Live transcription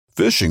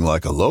Fishing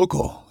like a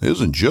local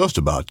isn't just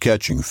about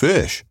catching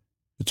fish.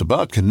 It's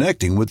about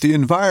connecting with the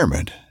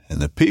environment and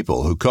the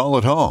people who call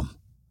it home.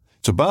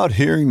 It's about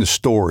hearing the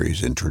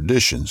stories and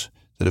traditions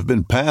that have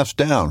been passed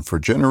down for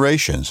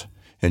generations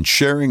and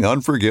sharing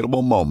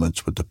unforgettable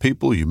moments with the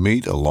people you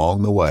meet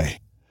along the way.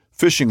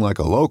 Fishing like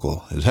a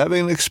local is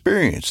having an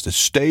experience that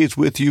stays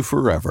with you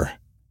forever.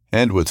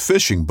 And with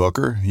Fishing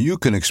Booker, you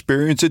can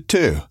experience it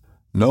too,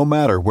 no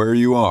matter where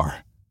you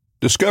are.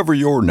 Discover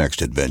your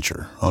next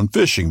adventure on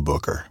Fishing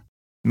Booker.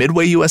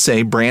 Midway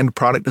USA brand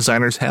product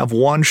designers have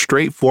one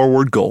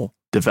straightforward goal: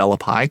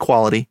 develop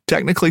high-quality,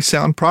 technically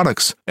sound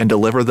products and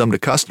deliver them to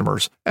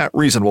customers at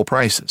reasonable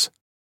prices.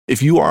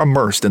 If you are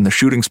immersed in the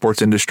shooting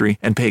sports industry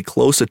and pay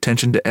close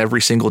attention to every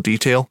single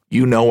detail,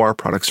 you know our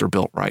products are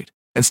built right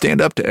and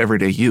stand up to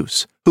everyday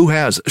use. Who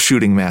has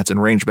shooting mats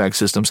and range bag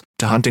systems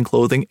to hunting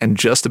clothing and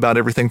just about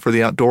everything for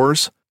the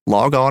outdoors?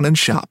 Log on and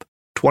shop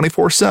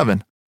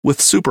 24/7 with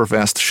super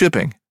fast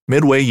shipping.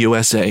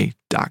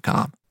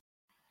 MidwayUSA.com.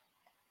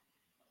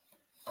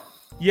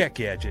 Yak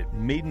Gadget,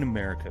 made in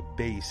America,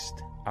 based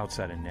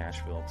outside of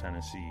Nashville,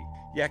 Tennessee.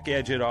 Yak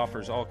Gadget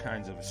offers all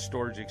kinds of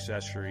storage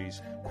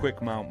accessories, quick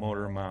mount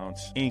motor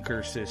mounts,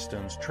 anchor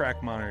systems,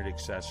 track mounted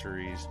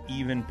accessories,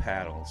 even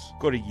paddles.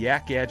 Go to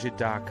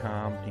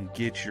yakgadget.com and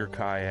get your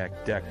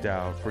kayak decked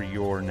out for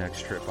your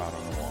next trip out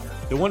on the water.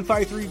 The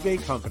 153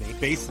 Bait Company,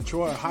 based in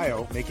Troy,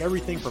 Ohio, make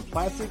everything from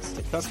plastics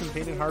to custom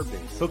painted hard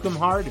baits. Hook 'em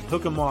hard and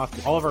hook 'em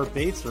often. All of our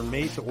baits are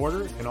made to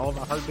order, and all of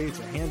our hard baits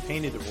are hand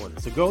painted to order.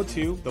 So go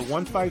to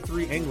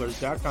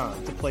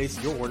the153anglers.com to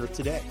place your order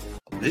today.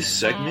 This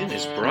segment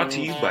is brought to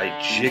you by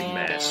Jig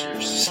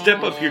Masters.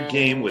 Step up your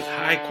game with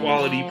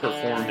high-quality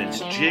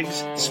performance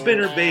jigs,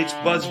 spinner baits,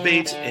 buzz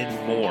baits,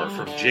 and more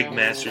from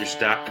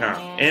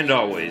jigmasters.com. And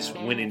always,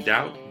 when in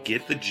doubt,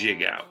 get the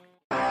jig out.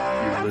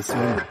 You're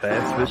listening to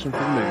Bass Fishing for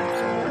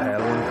Noobs on the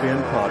Paddle and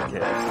Fin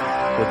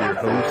podcast with your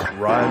hosts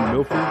Ryan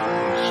Milford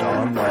and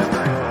Sean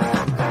Lavery.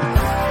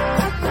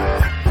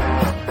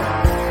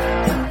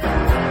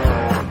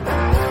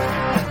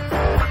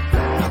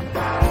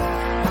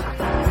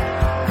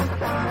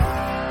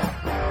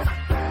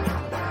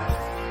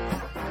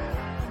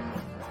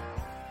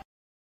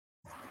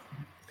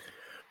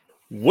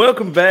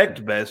 Welcome back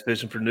to Bass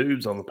Fishing for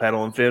Noobs on the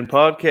Paddle and Fin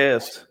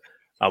podcast.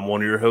 I'm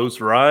one of your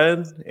hosts,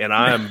 Ryan, and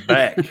I am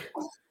back.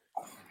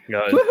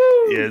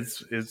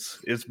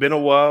 It's been a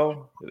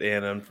while,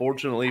 and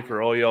unfortunately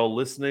for all y'all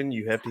listening,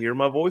 you have to hear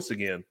my voice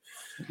again.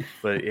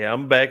 But yeah,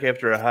 I'm back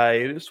after a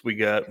hiatus. We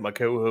got my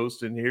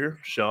co-host in here,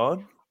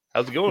 Sean.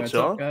 How's it going,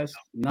 Sean? What's up, guys?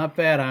 Not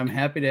bad. I'm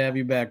happy to have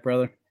you back,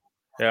 brother.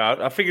 Yeah,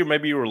 I figured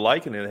maybe you were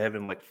liking it,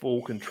 having like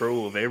full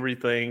control of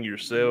everything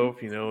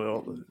yourself. You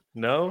know,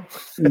 no.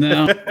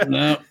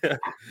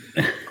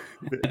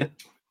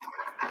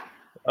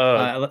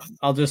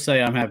 I'll just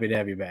say I'm happy to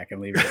have you back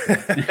and leave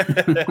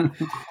it.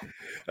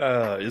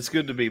 It's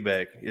good to be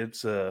back.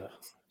 It's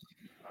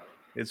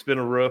been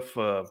a rough,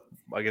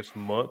 I guess,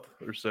 month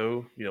or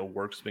so. You know,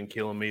 work's been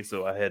killing me,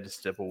 so I had to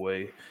step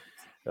away.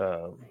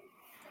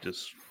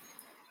 Just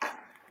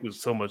with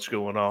so much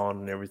going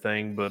on and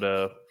everything,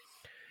 but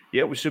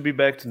yeah, we should be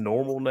back to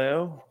normal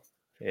now,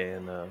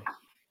 and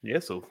yeah,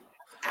 so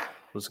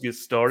let's get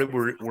started.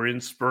 We're in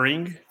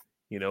spring,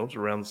 you know, it's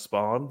around the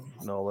spawn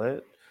and all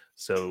that,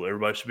 so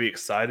everybody should be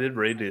excited,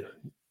 ready to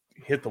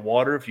hit the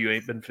water if you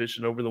ain't been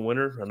fishing over the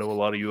winter. I know a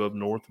lot of you up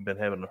north have been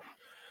having,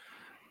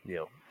 been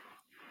a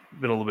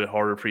little bit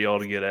harder for y'all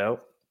to get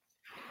out.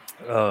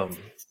 But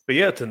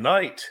yeah,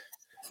 tonight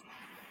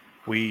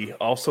we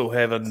also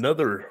have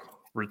another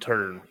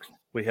return.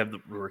 We have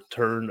the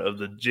return of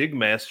the jig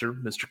master,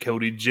 Mr.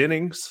 Cody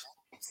Jennings.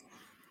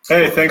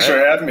 Hey, thanks for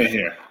having me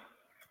here.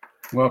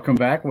 Welcome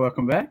back.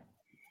 Welcome back.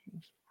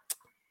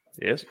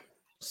 Yes.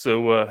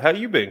 So, how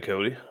you been,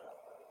 Cody?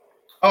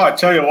 Oh, I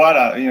tell you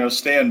what,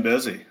 staying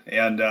busy,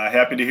 and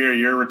happy to hear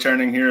you're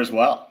returning here as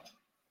well.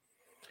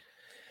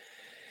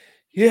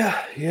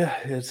 Yeah,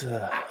 it's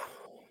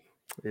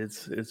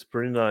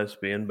pretty nice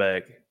being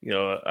back. You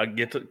know, I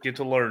get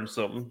to learn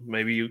something.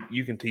 Maybe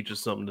you can teach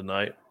us something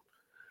tonight.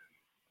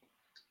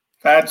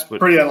 That's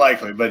pretty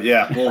unlikely, but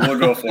yeah, we'll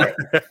go for it.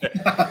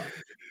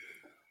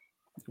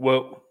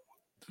 Well,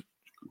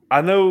 I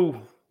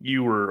know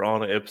you were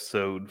on an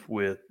episode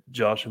with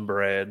Josh and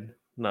Brad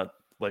not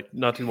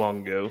too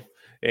long ago,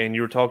 and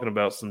you were talking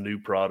about some new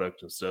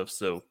product and stuff.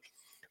 So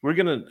we're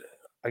gonna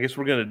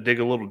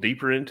dig a little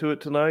deeper into it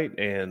tonight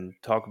and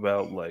talk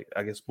about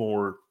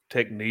more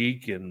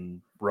technique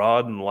and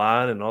rod and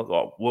line and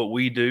all what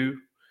we do,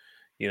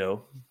 you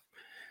know.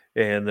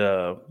 And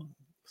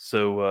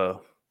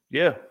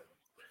yeah.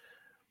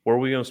 Where are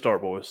we going to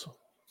start, boys?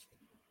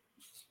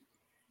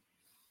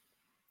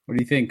 What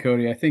do you think,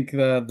 Cody? I think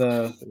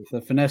the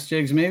finesse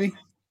jigs, maybe.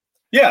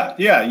 Yeah.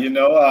 I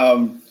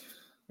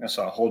guess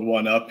I'll hold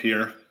one up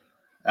here.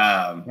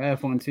 I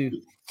have one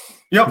too.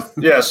 Yep.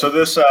 Yeah. So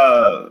this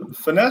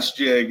finesse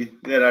jig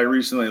that I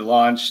recently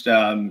launched,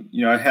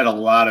 I had a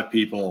lot of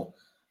people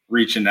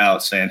reaching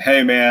out saying,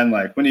 "Hey, man,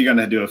 like, when are you going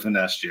to do a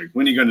finesse jig?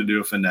 When are you going to do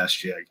a finesse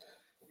jig?"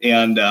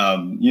 And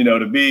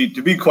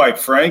to be quite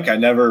frank, I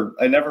never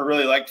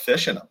really liked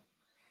fishing them.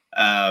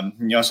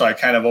 So I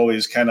kind of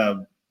always kind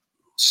of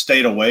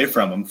stayed away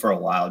from them for a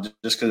while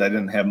just because I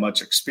didn't have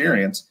much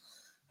experience.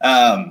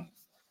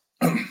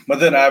 But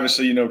then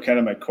obviously, kind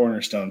of my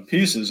cornerstone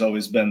piece has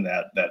always been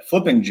that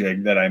flipping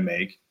jig that I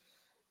make.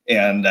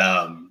 And,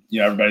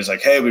 everybody's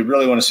like, hey, we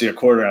really want to see a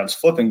 1/4 ounce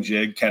flipping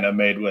jig kind of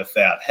made with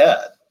that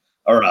head,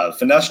 or a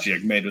finesse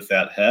jig made with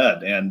that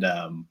head. And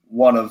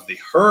one of the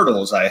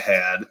hurdles I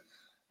had,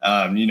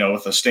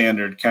 with a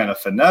standard kind of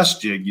finesse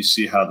jig, you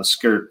see how the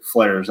skirt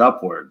flares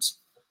upwards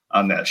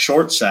on that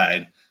short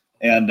side.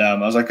 And I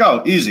was like,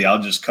 oh, easy.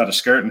 I'll just cut a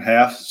skirt in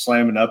half,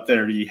 slam it up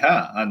there,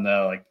 yeehaw, on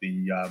the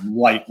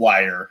light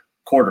wire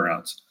 1/4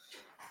 ounce.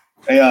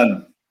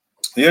 And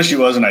the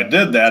issue was, and I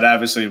did that,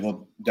 obviously,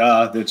 well,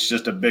 duh, it's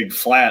just a big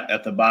flat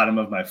at the bottom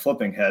of my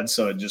flipping head.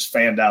 So it just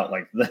fanned out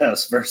like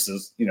this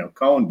versus,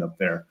 coned up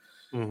there.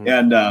 Mm-hmm.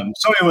 And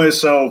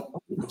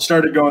so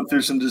started going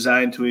through some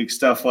design tweaks,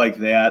 stuff like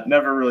that.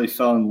 Never really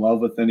fell in love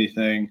with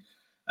anything.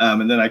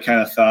 And then I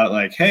kind of thought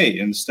like, hey,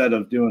 instead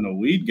of doing a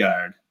weed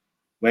guard,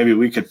 maybe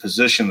we could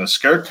position the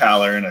skirt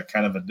collar in a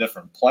kind of a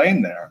different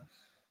plane there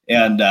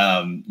and,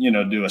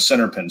 do a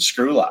center pin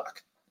screw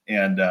lock.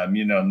 And,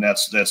 and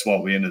that's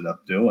what we ended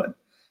up doing.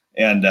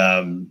 And,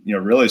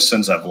 really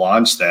since I've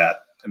launched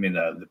that, I mean,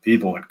 the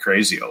people went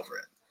crazy over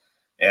it.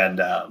 And,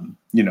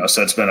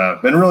 so it's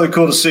been really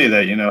cool to see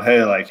that,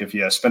 hey, like if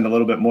you spend a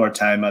little bit more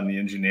time on the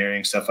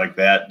engineering, stuff like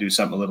that, do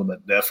something a little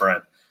bit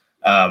different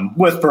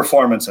with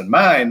performance in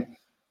mind,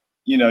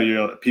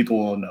 people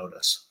will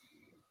notice.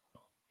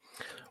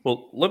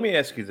 Well, let me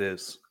ask you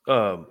this.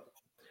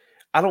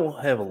 I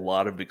don't have a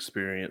lot of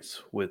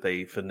experience with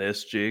a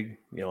finesse jig.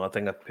 I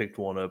think I picked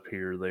one up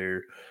here or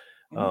there.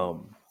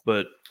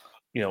 But,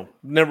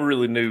 never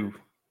really knew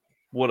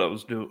what I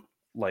was doing,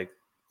 like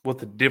what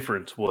the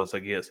difference was, I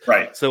guess.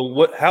 Right.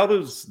 So how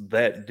does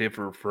that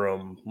differ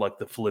from like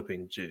the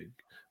flipping jig?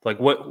 Like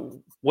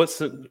what's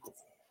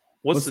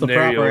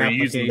scenario are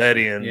you using that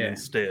in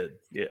instead?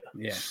 Yeah.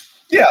 Yeah.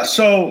 Yeah.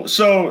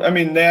 So, I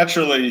mean,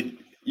 naturally,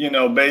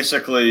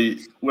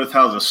 basically with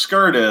how the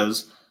skirt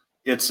is,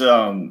 it's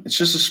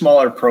just a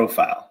smaller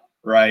profile,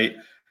 right?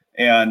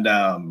 And,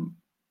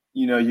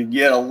 you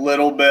get a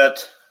little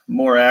bit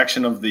more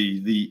action of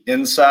the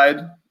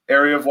inside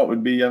area of what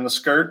would be on the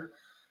skirt,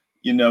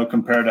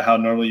 compared to how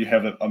normally you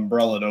have it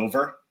umbrellaed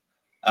over.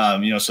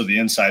 So the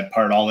inside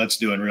part, all it's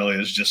doing really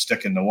is just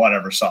sticking to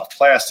whatever soft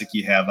plastic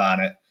you have on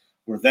it,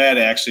 where that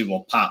actually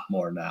will pop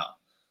more now.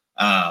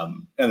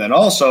 And then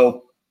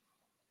also,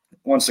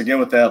 once again,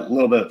 with that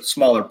little bit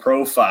smaller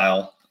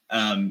profile,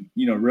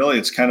 really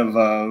it's kind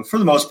of, for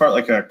the most part,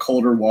 like a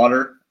colder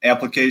water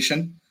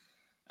application.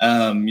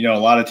 A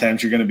lot of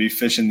times you're going to be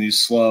fishing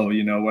these slow,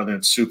 whether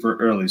it's super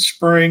early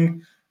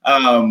spring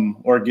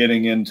or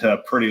getting into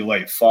pretty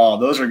late fall.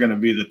 Those are going to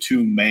be the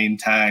two main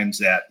times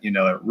that,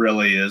 it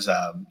really is,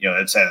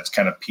 it's at its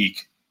kind of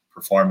peak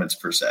performance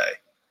per se.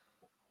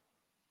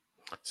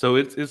 So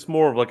it's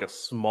more of like a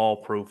small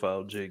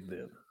profile jig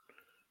then.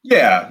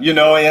 Yeah,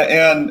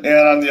 and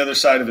on the other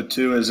side of it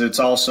too is it's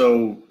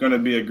also going to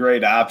be a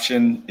great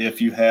option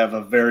if you have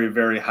a very,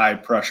 very high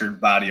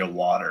pressured body of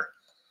water.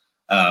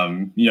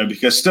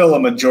 Because still a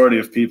majority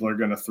of people are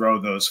going to throw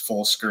those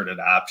full skirted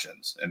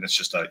options, and it's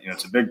just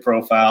it's a big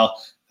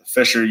profile. The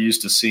fish are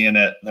used to seeing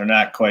it. They're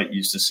not quite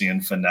used to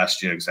seeing finesse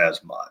jigs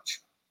as much.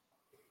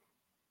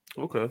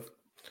 Okay.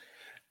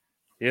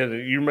 Yeah,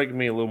 you're making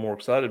me a little more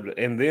excited.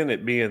 And then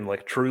it being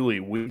like truly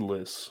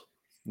weedless,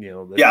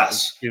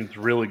 yes, it's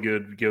really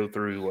good to go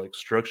through like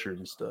structure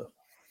and stuff.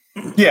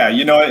 Yeah,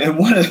 and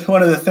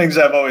one of the things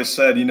I've always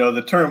said,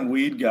 the term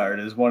weed guard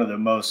is one of the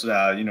most,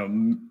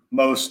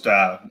 most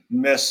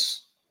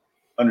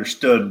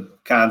misunderstood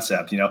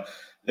concept.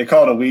 They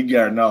call it a weed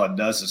guard, and all it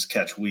does is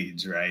catch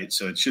weeds, right?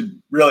 So it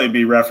should really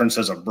be referenced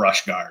as a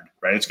brush guard,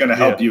 right? It's going to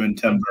help you in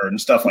timber and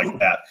stuff like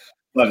that.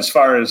 But as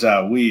far as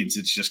weeds,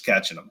 it's just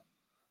catching them.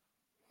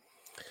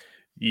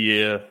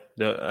 Yeah,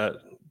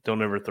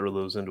 don't ever throw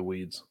those into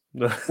weeds.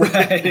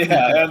 Right,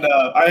 yeah, and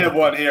I have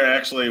one here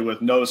actually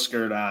with no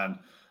skirt on.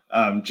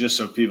 Just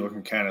so people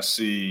can kind of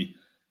see,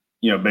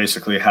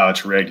 basically how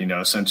it's rigged.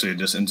 Essentially it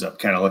just ends up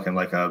kind of looking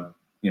like a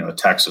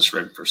Texas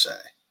rig per se.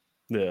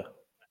 Yeah.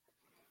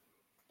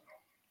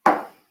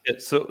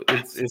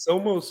 It's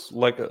almost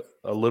like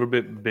a little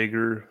bit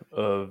bigger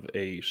of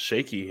a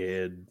shaky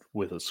head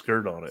with a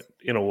skirt on it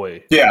in a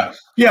way. Yeah,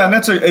 and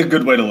that's a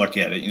good way to look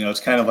at it. It's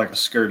kind of like a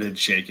skirted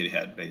shaky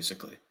head,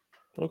 basically.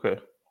 Okay.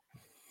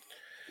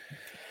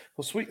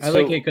 Well, sweet. I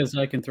like it because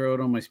I can throw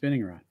it on my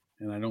spinning rod.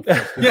 And I don't.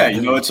 Yeah,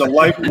 it's a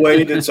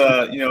lightweight. It's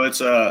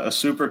a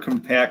super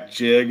compact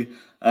jig.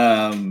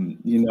 And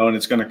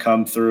it's going to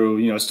come through.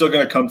 It's still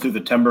going to come through the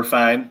timber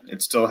fine.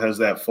 It still has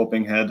that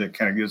flipping head that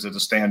kind of gives it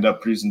a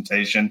stand-up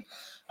presentation,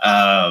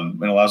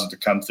 and allows it to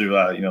come through.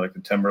 Like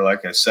the timber,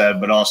 like I said.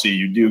 But also,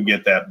 you do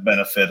get that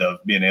benefit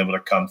of being able to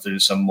come through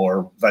some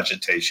more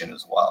vegetation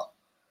as well.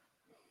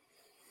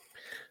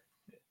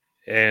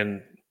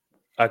 And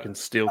I can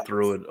still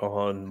throw it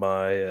on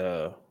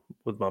my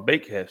with my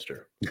bait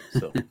caster.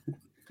 So,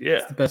 yeah.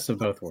 It's the best of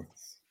both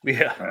worlds.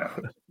 Yeah.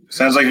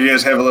 Sounds like you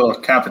guys have a little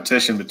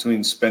competition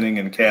between spinning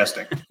and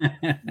casting.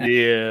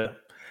 Yeah.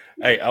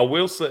 Hey, I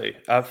will say,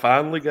 I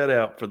finally got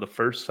out for the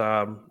first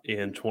time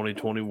in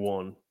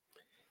 2021,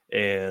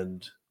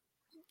 and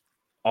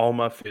all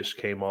my fish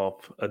came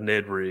off a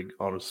Ned rig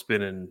on a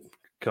spinning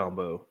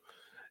combo.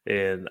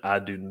 And I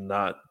do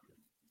not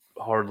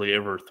hardly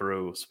ever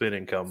throw a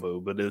spinning combo,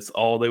 but it's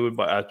all they would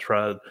buy. I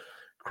tried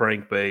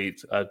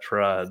crankbaits. I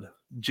tried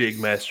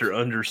Jigmaster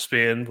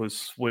underspin with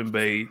swim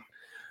bait.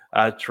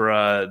 I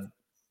tried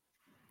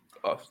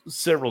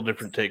several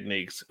different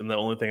techniques, and the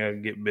only thing I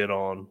could get bit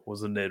on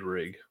was a Ned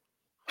rig.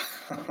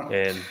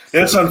 And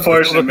it's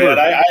unfortunate, man.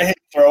 I hate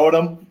throwing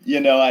them.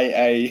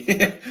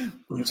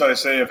 So I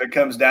say if it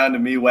comes down to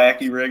me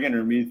wacky rigging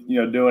or me,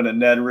 doing a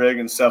Ned rig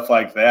and stuff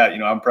like that,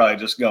 I'm probably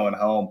just going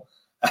home.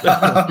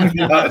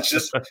 It's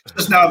just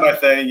not my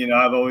thing.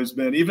 I've always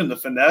been, even the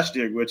finesse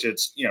jig, which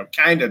it's,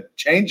 kind of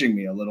changing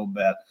me a little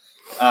bit.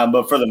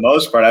 But for the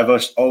most part,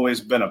 I've always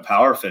been a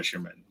power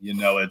fisherman.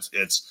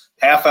 It's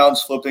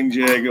half-ounce flipping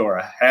jig or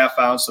a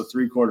half-ounce to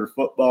three-quarter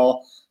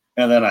football,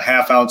 and then a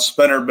half-ounce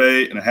spinner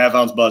bait and a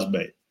half-ounce buzz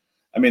bait.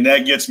 I mean,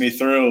 that gets me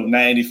through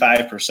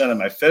 95% of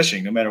my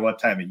fishing, no matter what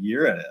time of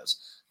year it is.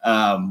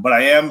 But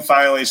I am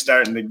finally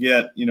starting to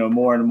get,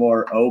 more and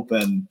more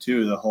open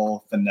to the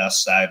whole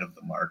finesse side of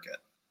the market.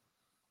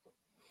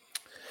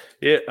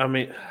 Yeah, I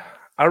mean,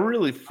 I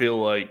really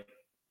feel like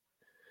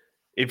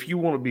if you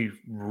want to be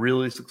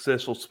really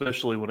successful,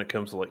 especially when it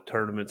comes to like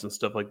tournaments and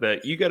stuff like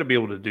that, you got to be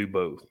able to do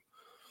both.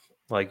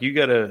 Like, you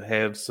got to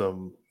have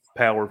some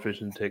power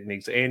fishing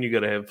techniques and you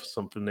got to have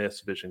some finesse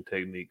fishing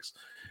techniques.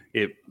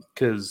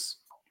 Because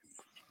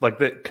like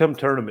that come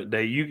tournament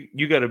day,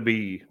 you got to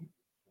be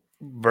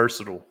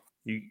versatile.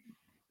 You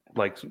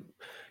like,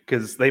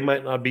 because they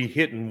might not be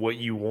hitting what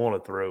you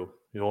want to throw.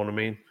 You know what I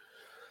mean?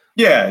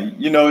 Yeah,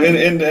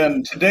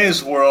 in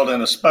today's world,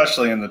 and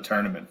especially in the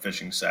tournament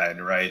fishing side,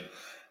 right?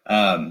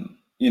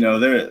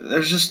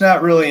 There's just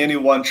not really any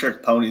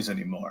one-trick ponies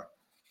anymore.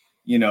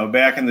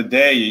 Back in the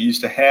day, you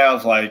used to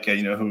have like,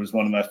 who was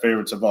one of my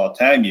favorites of all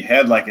time. You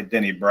had like a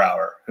Denny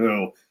Brower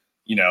who,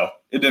 it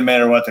didn't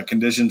matter what the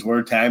conditions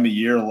were, time of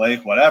year,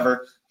 lake,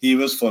 whatever. He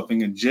was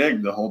flipping a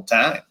jig the whole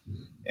time.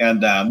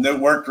 And it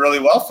worked really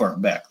well for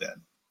him back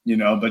then,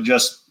 but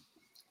just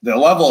the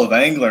level of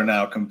angler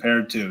now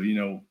compared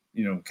to,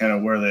 kind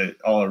of where they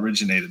all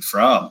originated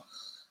from,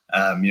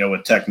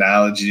 with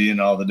technology and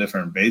all the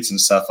different baits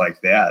and stuff like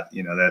that,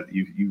 that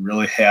you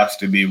really have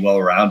to be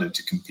well-rounded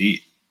to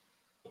compete.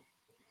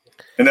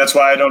 And that's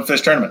why I don't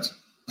fish tournaments.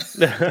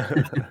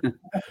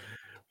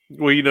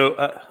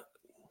 Well,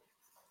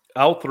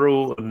 I'll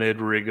throw a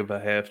Ned rig if I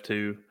have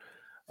to.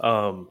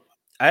 I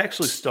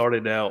actually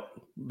started out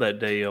that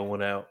day I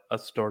went out. I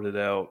started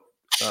out,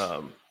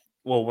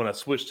 when I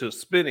switched to a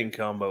spinning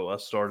combo, I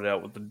started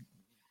out with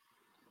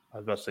I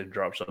was about to say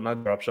drop shot,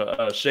 not drop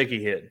shot,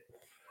 shaky head.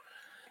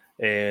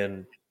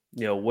 And,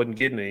 wasn't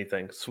getting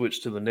anything.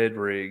 Switched to the Ned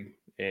rig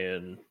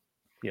and,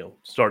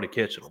 started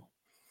catching them.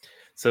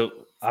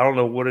 So I don't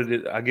know what it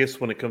is. I guess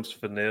when it comes to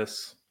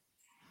finesse,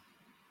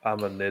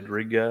 I'm a Ned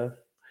rig guy.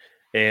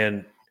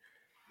 And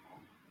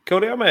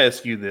Cody, I'm going to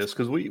ask you this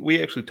because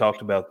we actually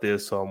talked about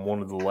this on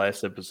one of the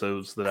last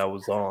episodes that I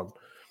was on.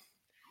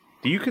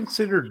 Do you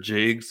consider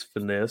jigs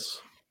finesse?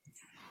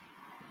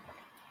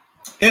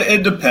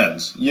 It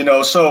depends,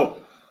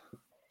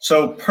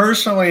 So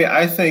personally,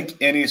 I think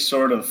any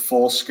sort of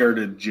full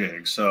skirted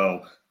jig.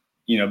 So,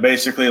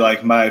 basically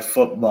like my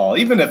football,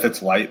 even if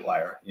it's light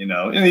wire,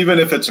 and even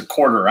if it's a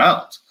quarter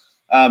ounce,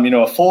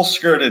 a full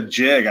skirted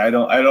jig, I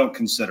don't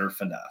consider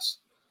finesse.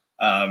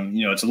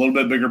 It's a little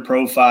bit bigger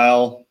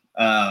profile.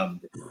 A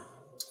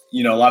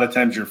lot of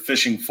times you're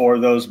fishing for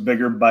those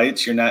bigger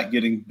bites. You're not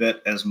getting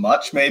bit as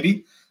much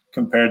maybe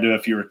compared to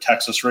if you were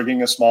Texas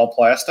rigging a small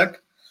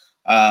plastic.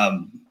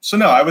 So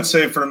no, I would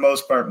say for the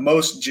most part,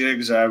 most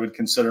jigs I would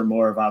consider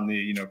more of on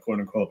the, quote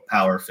unquote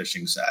power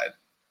fishing side.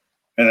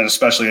 And then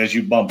especially as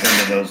you bump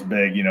into those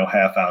big,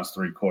 half ounce,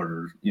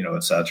 3/4,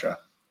 et cetera.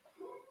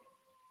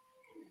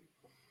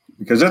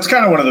 Because that's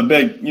kind of one of the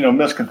big,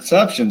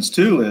 misconceptions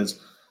too is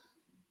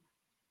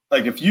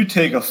like if you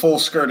take a full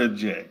skirted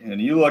jig and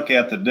you look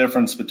at the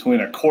difference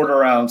between a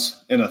 1/4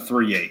 ounce and a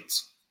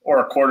 3/8 or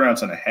a 1/4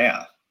 ounce and a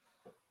half,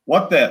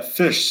 what that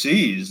fish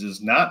sees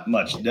is not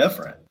much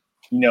different.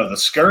 The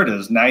skirt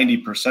is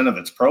 90% of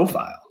its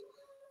profile,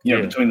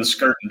 between the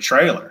skirt and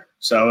trailer.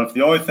 So if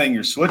the only thing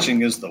you're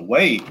switching is the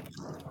weight,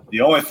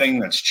 the only thing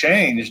that's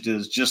changed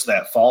is just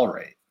that fall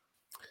rate.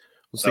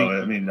 Well, so,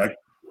 I mean,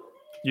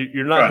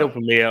 you're not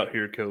helping me out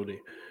here, Cody,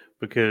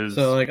 because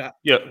here's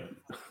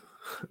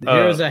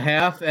a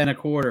half and a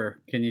 1/4.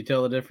 Can you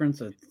tell the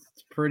difference?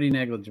 It's pretty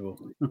negligible.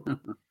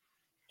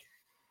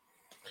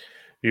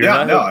 You're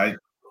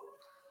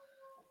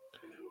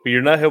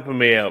not helping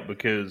me out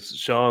because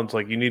Sean's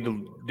like, you need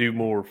to do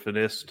more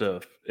finesse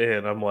stuff.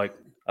 And I'm like,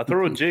 I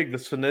throw a jig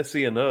that's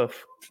finessey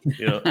enough.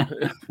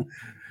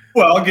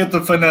 Well, I'll get the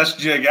finesse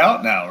jig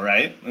out now,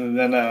 right? And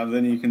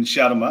then you can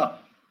shut them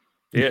up.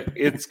 Yeah,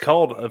 it's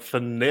called a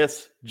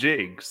finesse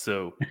jig.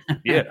 So,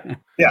 yeah.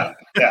 Yeah.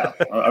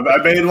 I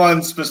made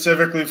one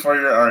specifically for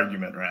your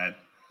argument, Ryan.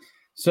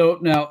 So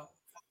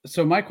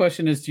my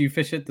question is, do you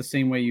fish it the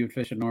same way you would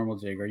fish a normal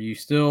jig? Are you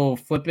still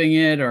flipping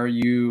it? Or are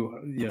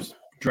you just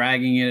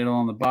dragging it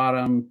along the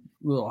bottom,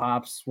 little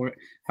hops?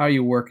 How are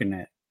you working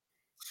it?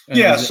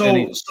 Yeah.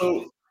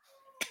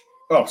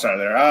 Oh, sorry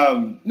there.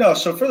 No,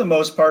 so for the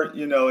most part,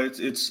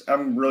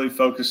 I'm really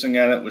focusing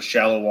on it with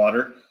shallow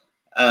water.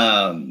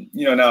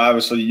 Now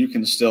obviously you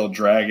can still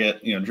drag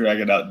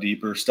it out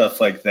deeper,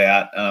 stuff like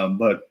that.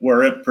 But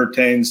where it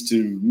pertains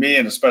to me,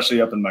 and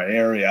especially up in my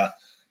area,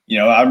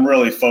 I'm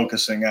really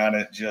focusing on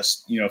it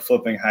just,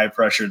 flipping high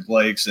pressured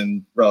lakes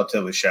in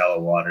relatively shallow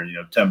water,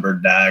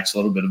 timbered decks, a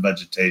little bit of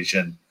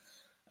vegetation.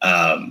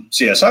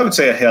 So I would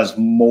say it has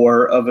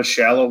more of a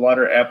shallow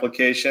water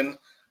application.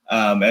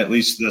 At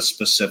least the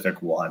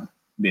specific one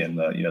being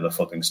the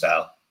flipping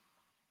style.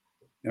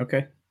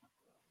 Okay.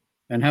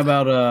 And how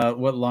about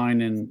what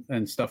line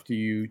and stuff do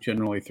you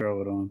generally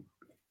throw it on?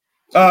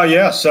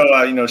 Yeah. So,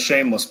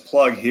 shameless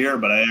plug here,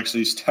 but I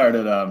actually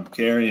started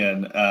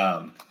carrying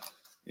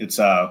it's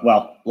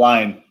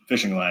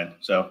fishing line.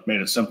 So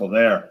made it simple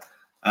there.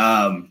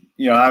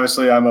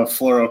 Obviously I'm a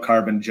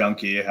fluorocarbon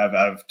junkie.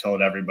 I've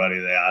told everybody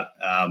that.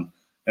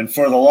 And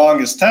for the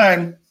longest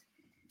time,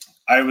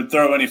 I would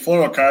throw any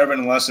fluorocarbon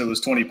unless it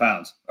was 20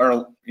 pounds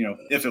or,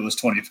 if it was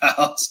 20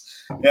 pounds.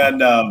 And,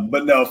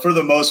 but no, for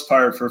the most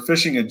part, for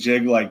fishing a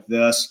jig like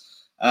this,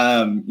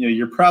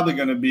 you're probably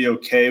going to be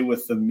okay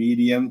with the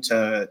medium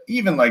to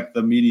even like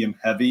the medium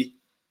heavy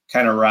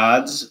kind of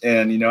rods.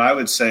 And, I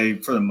would say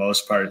for the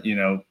most part,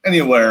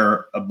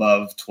 anywhere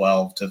above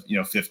 12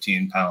 to,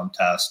 15 pound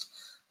test,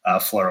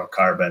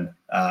 fluorocarbon.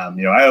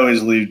 I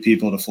always lead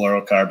people to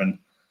fluorocarbon.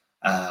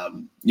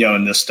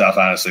 And this stuff,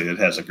 honestly, it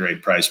has a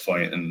great price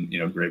point and,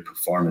 great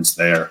performance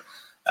there.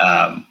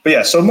 But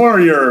yeah, so more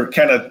your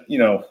kind of,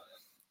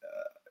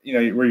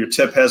 where your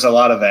tip has a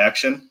lot of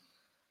action.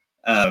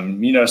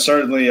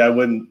 Certainly I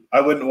wouldn't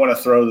want to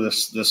throw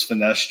this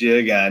finesse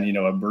jig on,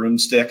 a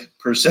broomstick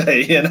per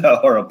se,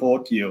 or a pull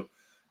cue.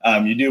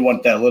 You do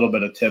want that little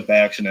bit of tip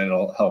action, and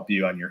it'll help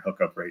you on your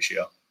hookup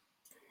ratio.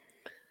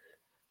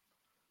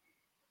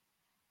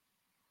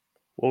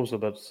 What was I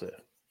about to say?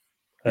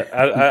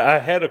 I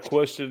had a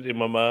question in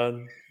my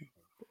mind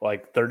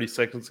like 30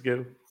 seconds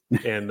ago,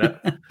 and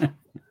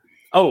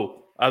I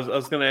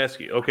was going to ask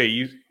you. Okay,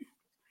 you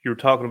were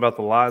talking about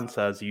the line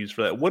size you use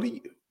for that. What do you?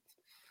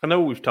 I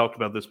know we've talked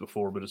about this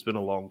before, but it's been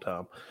a long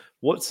time.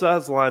 What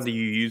size line do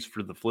you use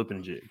for the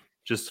flipping jig,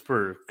 just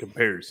for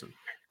comparison?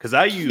 Because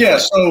I use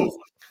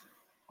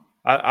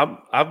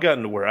I've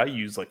gotten to where I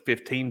use like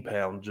 15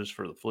 pounds just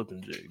for the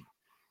flipping jig.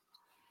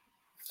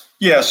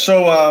 Yeah,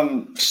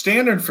 so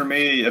standard for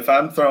me, if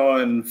I'm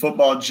throwing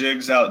football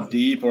jigs out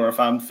deep, or if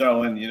I'm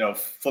throwing,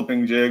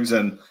 flipping jigs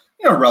and,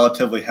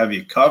 relatively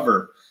heavy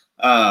cover,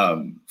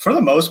 for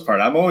the most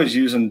part, I'm always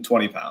using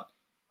 20 pound.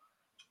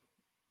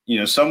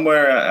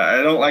 Somewhere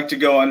I don't like to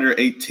go under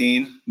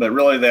 18, but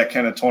really that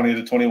kind of 20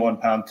 to 21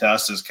 pound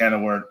test is kind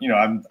of where,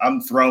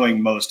 I'm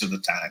throwing most of the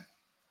time.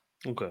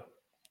 Okay.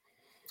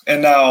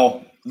 And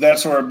now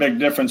that's where a big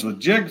difference with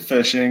jig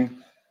fishing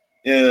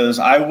is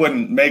I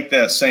wouldn't make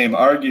that same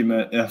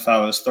argument if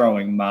I was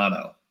throwing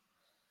mono,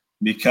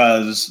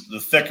 because the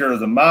thicker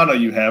the mono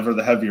you have or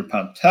the heavier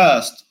pound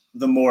test,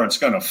 the more it's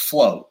going to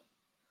float.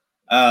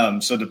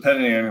 So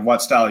depending on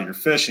what style you're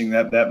fishing,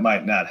 that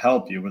might not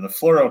help you. With a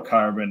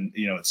fluorocarbon,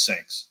 it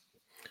sinks.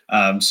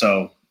 I'm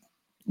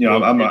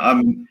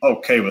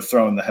okay with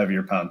throwing the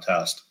heavier pound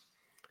test.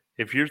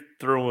 If you're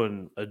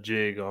throwing a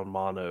jig on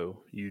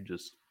mono, you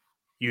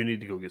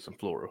need to go get some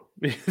fluoro.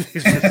 Hey,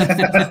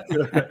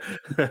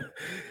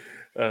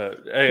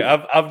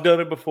 I've done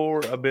it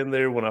before. I've been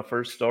there when I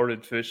first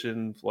started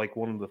fishing. Like,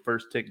 one of the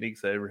first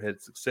techniques I ever had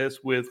success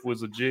with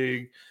was a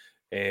jig,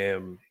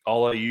 and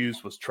all I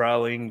used was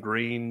trilene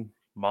green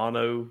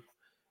mono,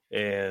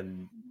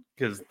 and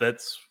because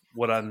that's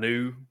what I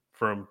knew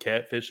from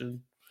catfishing,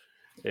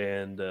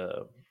 and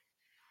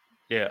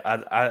yeah,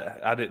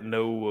 I didn't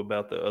know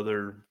about the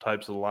other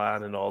types of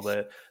line and all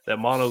that. That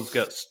mono's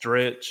got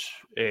stretch,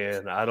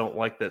 and I don't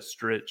like that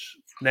stretch.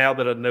 Now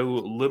that I know a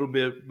little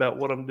bit about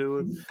what I'm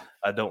doing,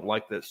 I don't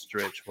like that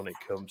stretch when it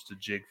comes to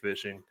jig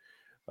fishing.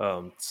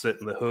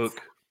 Setting the hook,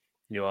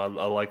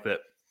 I like that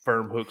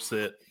firm hook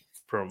set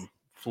from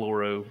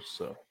fluoro.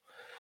 So,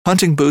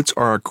 Hunting boots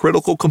are a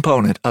critical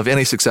component of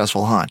any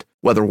successful hunt.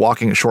 Whether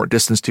walking a short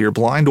distance to your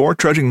blind or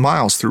trudging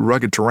miles through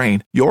rugged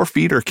terrain, your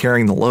feet are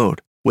carrying the load.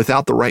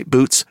 Without the right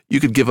boots, you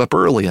could give up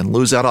early and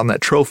lose out on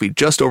that trophy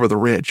just over the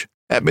ridge.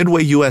 At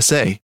Midway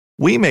USA,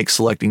 we make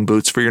selecting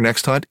boots for your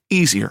next hunt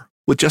easier.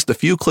 With just a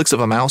few clicks of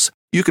a mouse,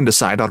 you can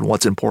decide on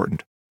what's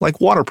important, like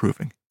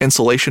waterproofing,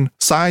 insulation,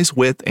 size,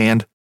 width,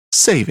 and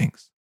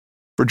savings.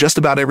 For just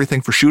about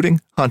everything for shooting,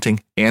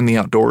 hunting, and the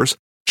outdoors,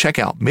 check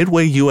out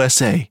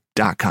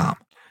MidwayUSA.com.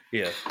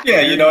 Yeah,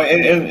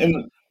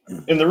 and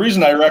the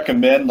reason I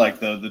recommend like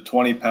the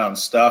 20 pound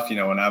stuff,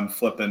 when I'm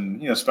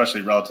flipping,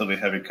 especially relatively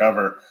heavy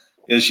cover,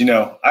 is,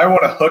 I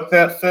want to hook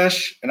that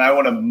fish and I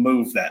want to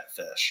move that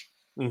fish.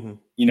 Mm-hmm.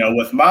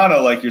 With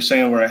mono, like you're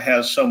saying, where it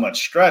has so much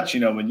stretch,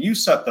 when you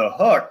set the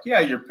hook, yeah,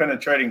 you're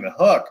penetrating the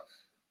hook,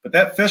 but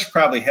that fish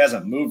probably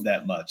hasn't moved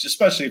that much,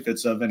 especially if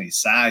it's of any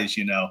size,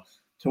 to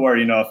where,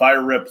 if I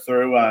rip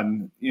through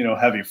on,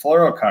 heavy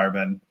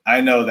fluorocarbon,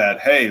 I know that,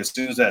 hey, as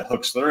soon as that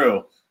hooks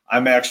through,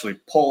 I'm actually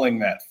pulling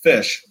that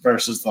fish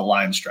versus the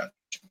line stretch.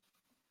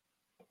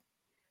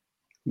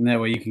 And that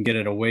way you can get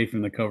it away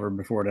from the cover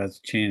before it has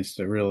a chance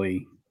to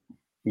really,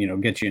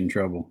 get you in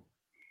trouble.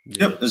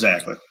 Yep,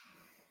 exactly.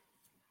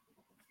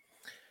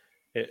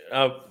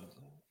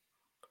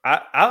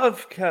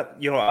 I've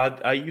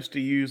got, I used to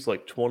use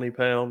like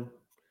 20-pound,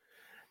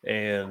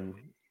 and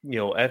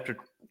after,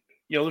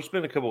 there's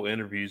been a couple of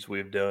interviews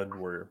we've done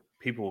where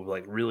people have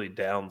like really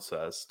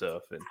downsized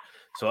stuff, and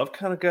so I've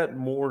kind of got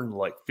more than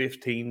like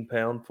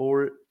 15-pound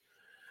for it.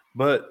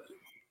 But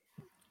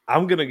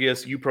I'm gonna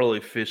guess you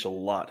probably fish a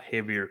lot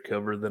heavier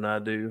cover than I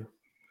do.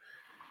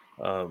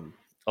 A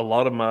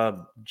lot of my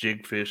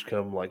jig fish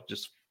come like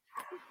just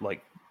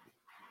like,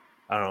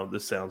 I don't know,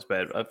 this sounds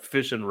bad.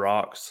 Fishing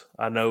rocks.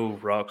 I know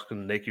rocks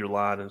can nick your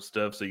line and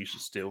stuff, so you should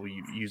still be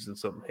using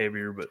something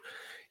heavier. But,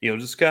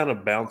 just kind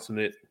of bouncing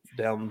it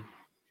down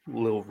a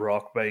little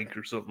rock bank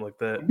or something like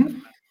that.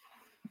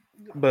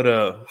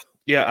 But,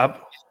 yeah,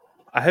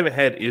 I haven't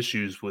had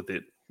issues with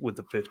it with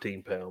the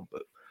 15-pound.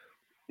 But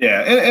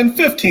yeah, and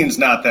 15's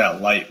not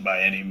that light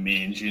by any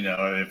means.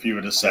 If you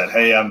would have said,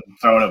 "Hey, I'm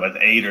throwing it with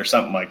 8" or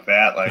something like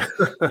that, like,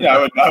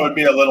 I would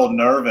be a little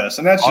nervous,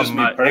 and that's just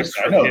me personally.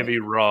 Extra heavy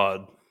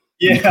rod.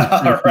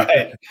 Yeah,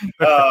 right.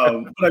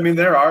 But I mean,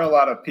 there are a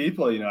lot of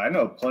people, I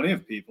know plenty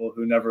of people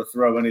who never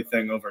throw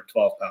anything over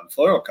 12-pound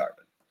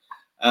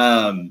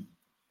fluorocarbon.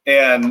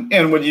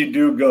 And when you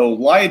do go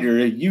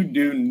lighter, you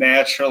do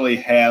naturally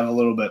have a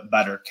little bit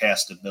better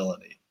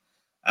castability.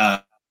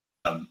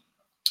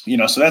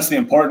 So that's the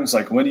importance.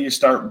 Like when you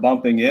start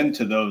bumping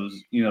into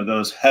those,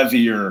 those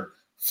heavier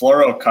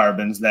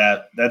fluorocarbons,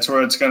 that's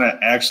where it's going to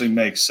actually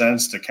make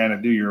sense to kind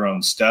of do your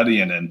own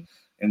studying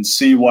and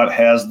see what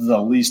has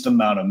the least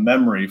amount of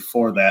memory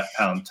for that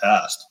pound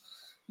test.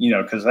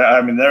 Because I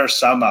mean, there are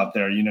some out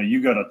there,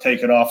 you go to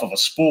take it off of a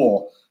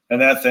spool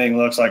and that thing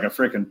looks like a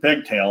freaking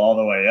pigtail all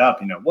the way up,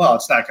 well,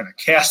 it's not going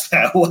to cast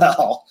that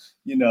well,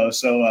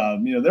 so,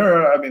 there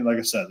are, I mean, like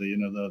I said,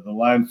 the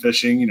line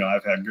fishing,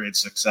 I've had great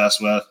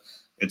success with.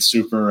 It's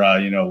super,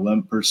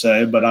 limp per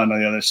se, but on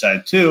the other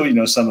side too,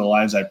 some of the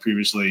lines I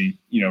previously,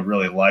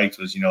 really liked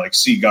was, like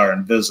Seagar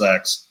and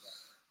Vizex.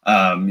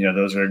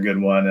 Those are a good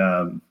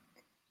one.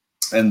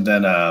 And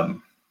then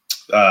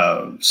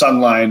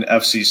Sunline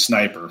FC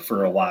Sniper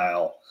for a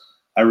while.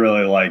 I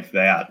really liked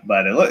that.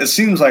 But it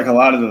seems like a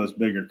lot of those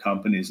bigger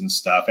companies and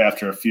stuff,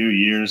 after a few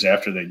years,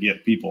 after they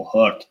get people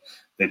hooked,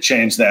 they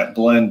change that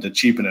blend to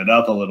cheapen it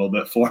up a little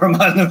bit for them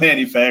on the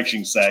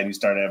manufacturing side. You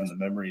start having the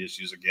memory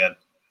issues again.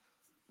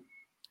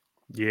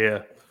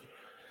 Yeah.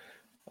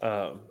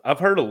 I've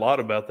heard a lot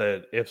about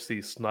that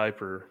FC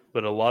Sniper,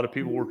 but a lot of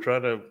people were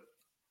trying to,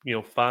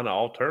 find an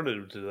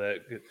alternative to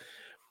that.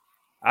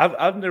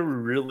 I've never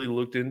really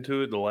looked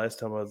into it. The last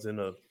time I was in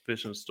a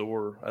fishing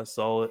store, I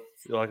saw it.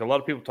 Like a lot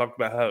of people talked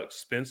about how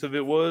expensive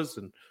it was,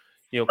 and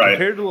right.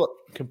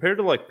 compared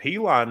to like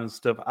P-line and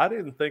stuff, I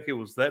didn't think it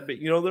was that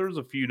big. There was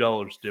a few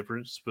dollars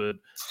difference, but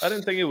I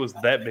didn't think it was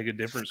that big a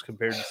difference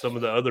compared to some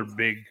of the other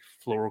big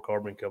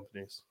fluorocarbon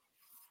companies.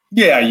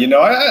 Yeah,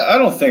 I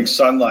don't think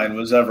Sunline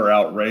was ever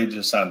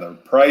outrageous on their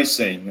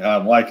pricing.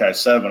 Like I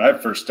said, when I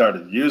first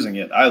started using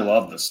it, I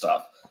loved the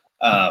stuff.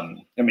 I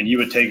mean, you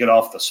would take it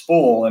off the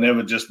spool and it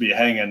would just be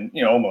hanging,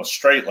 almost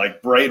straight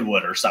like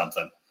braidwood or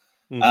something,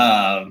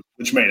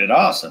 which made it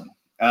awesome.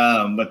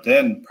 But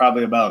then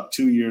probably about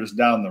 2 years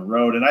down the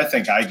road, and I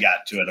think I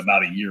got to it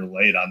about a year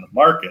late on the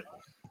market,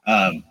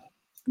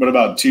 but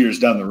about 2 years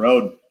down the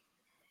road,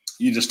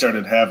 you just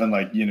started having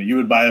like, you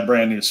would buy a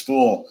brand new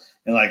spool.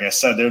 And like I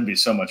said, there would be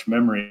so much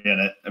memory in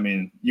it. I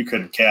mean, you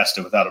couldn't cast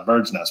it without a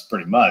bird's nest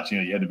pretty much.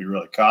 You had to be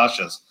really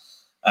cautious.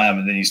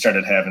 And then you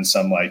started having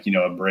some like,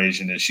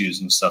 abrasion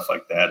issues and stuff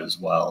like that as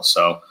well.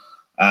 So,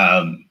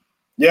 so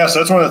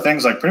that's one of the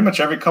things, like pretty much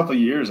every couple of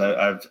years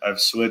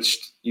I've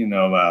switched,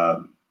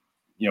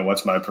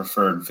 what's my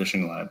preferred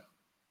fishing line.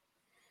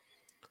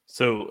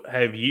 So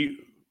have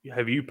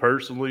you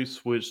personally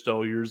switched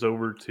all yours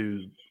over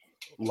to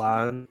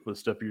line with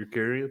stuff you're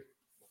carrying?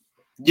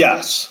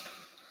 Yes.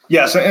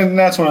 Yes, and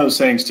that's one of those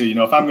things too.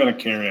 If I'm going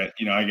to carry it,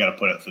 I got to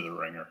put it through the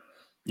ringer.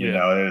 I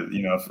mean,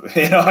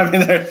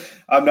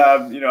 I'm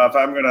not. If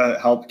I'm going to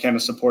help kind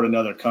of support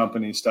another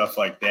company, stuff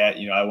like that,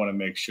 I want to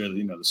make sure that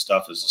the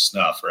stuff is the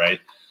snuff,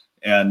 right?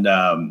 And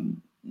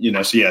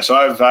so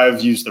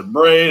I've used their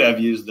braid,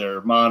 I've used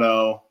their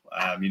mono,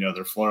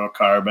 their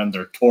fluorocarbon,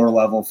 their Tor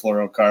level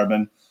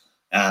fluorocarbon,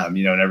 and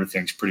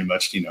everything's pretty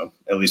much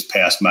at least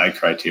past my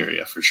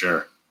criteria for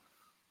sure.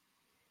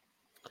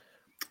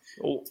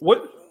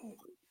 What?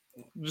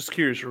 Just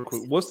curious, real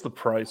quick. What's the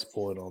price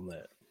point on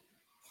that?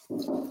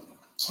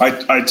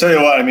 I tell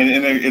you what, I mean,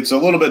 it's a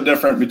little bit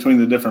different between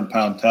the different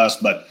pound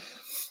tests, but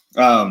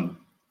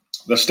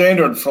the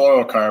standard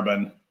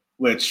fluorocarbon,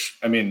 which,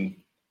 I mean,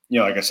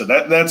 like I said,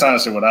 that's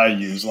honestly what I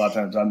use. A lot of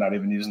times I'm not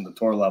even using the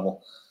Tor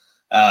level.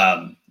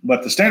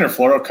 But the standard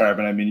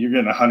fluorocarbon, I mean, you're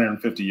getting a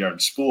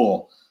 150-yard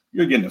spool.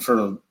 You're getting it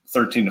for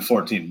 $13 to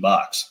 $14.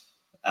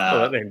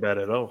 That ain't bad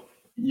at all.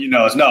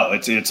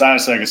 It's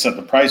honestly, like I said,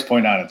 the price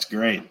point on it's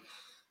great.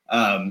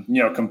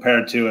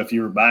 Compared to if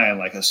you were buying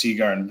like a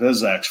Seaguar and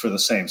Vizex for the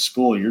same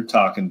spool, you're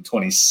talking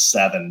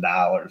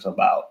 $27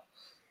 about.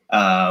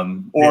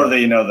 Or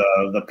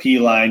the P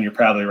line, you're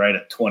probably right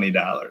at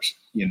 $20,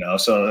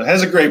 so it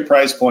has a great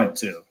price point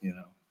too.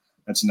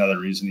 That's another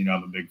reason,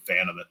 I'm a big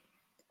fan of it.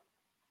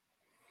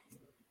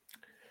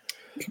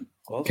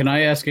 Can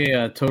I ask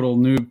a total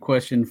noob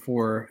question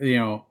for,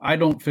 I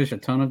don't fish a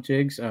ton of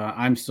jigs.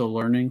 I'm still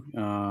learning.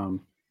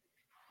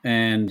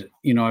 And,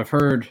 I've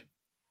heard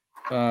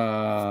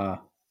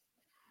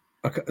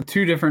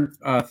two different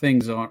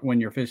things on when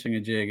you're fishing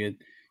a jig.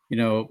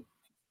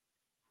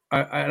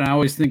 I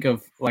always think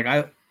of,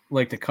 I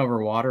like to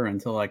cover water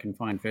until I can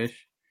find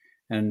fish.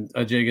 And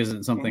a jig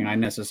isn't something I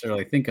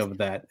necessarily think of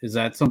that. Is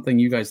that something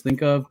you guys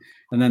think of?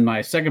 And then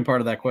my second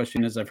part of that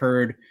question is I've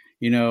heard,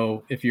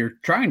 if you're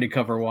trying to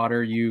cover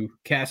water, you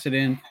cast it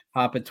in,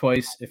 hop it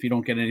twice. If you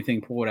don't get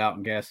anything, pull it out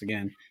and cast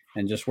again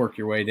and just work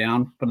your way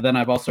down. But then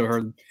I've also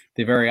heard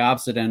the very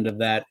opposite end of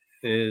that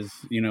is,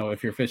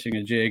 if you're fishing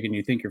a jig and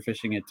you think you're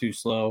fishing it too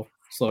slow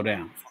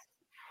down.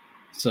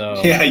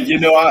 So yeah,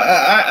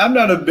 I'm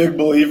not a big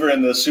believer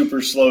in the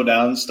super slow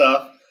down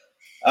stuff.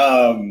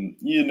 And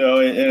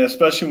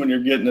especially when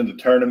you're getting into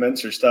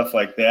tournaments or stuff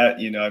like that,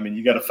 you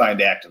got to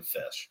find active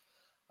fish.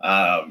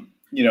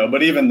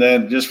 But even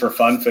then, just for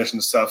fun fishing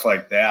and stuff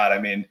like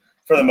that,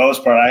 for the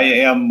most part, I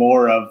am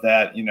more of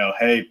that,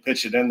 hey,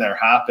 pitch it in there,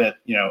 hop it,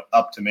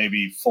 up to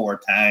maybe 4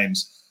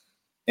 times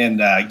and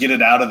get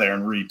it out of there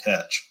and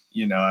re-pitch,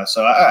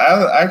 So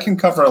I can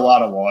cover a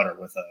lot of water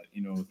with a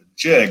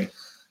jig.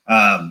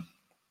 And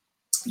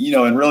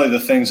really the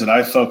things that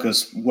I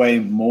focus way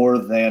more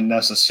than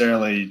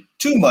necessarily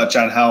too much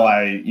on how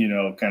I,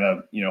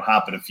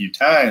 hop it a few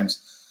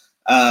times.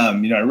 I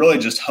really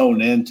just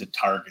hone into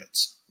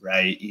targets,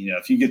 right?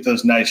 If you get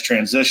those nice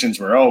transitions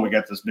where, we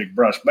got this big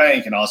brush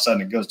bank and all of a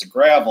sudden it goes to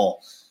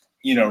gravel,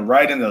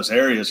 right in those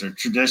areas are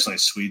traditionally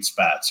sweet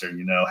spots. Or,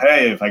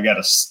 hey, if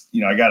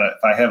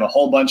if I have a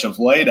whole bunch of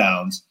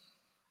laydowns,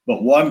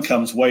 but one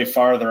comes way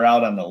farther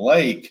out on the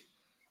lake,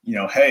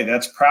 hey,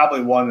 that's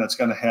probably one that's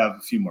going to have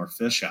a few more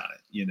fish on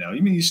it.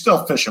 You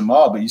still fish them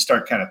all, but you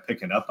start kind of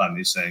picking up on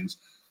these things.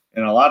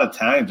 And a lot of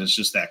times it's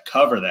just that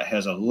cover that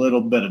has a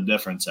little bit of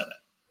difference in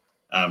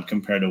it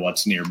compared to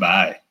what's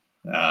nearby.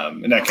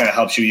 And that kind of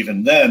helps you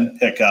even then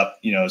pick up,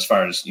 as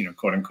far as,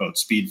 quote unquote,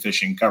 speed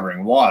fishing,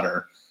 covering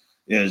water,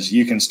 is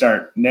you can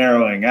start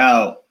narrowing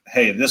out,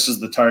 hey, this is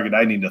the target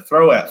I need to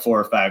throw at 4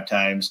 or 5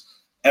 times.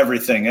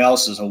 Everything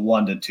else is a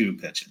 1 to 2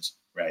 pitches,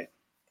 right?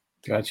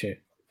 Gotcha.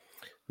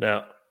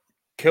 Now,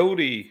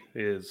 Cody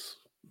is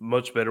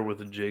much better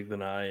with a jig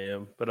than I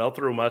am, but I'll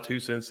throw my 2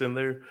 cents in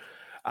there.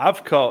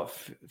 I've caught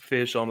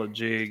fish on a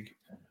jig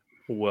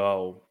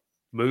while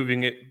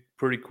moving it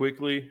pretty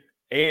quickly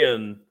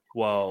and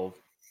while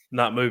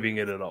not moving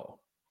it at all.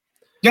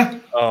 Yeah.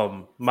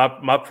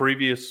 My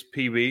previous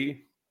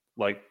PB,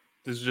 like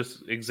this is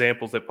just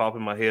examples that pop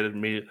in my head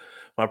immediately.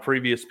 My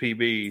previous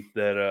PB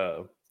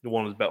that the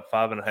one was about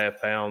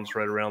 5.5 pounds,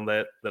 right around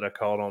that I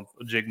caught on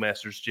a Jig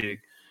Masters jig.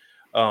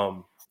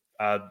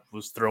 I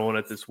was throwing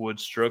at this wood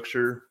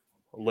structure,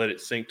 let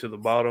it sink to the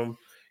bottom,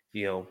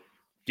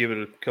 give it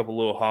a couple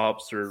little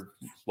hops or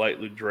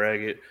lightly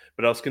drag it,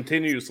 but I was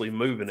continuously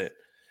moving it.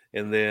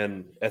 And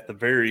then at the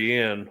very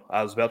end,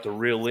 I was about to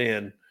reel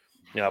in.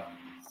 I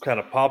kind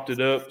of popped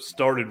it up,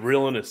 started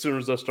reeling. As soon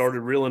as I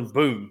started reeling,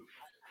 boom,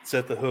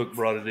 set the hook,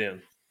 brought it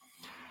in.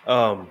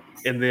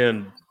 And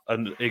then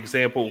an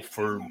example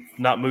for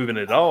not moving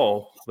at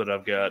all that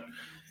I've got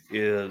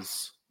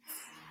is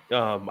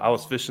I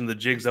was fishing the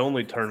Jigs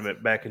Only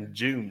tournament back in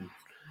June.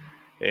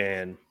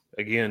 And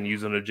again,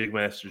 using a Jig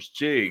Masters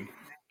jig,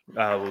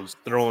 I was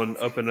throwing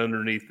up and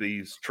underneath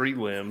these tree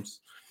limbs,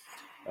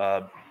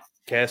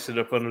 cast it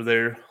up under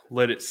there,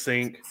 let it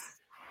sink,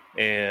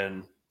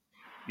 and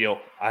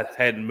I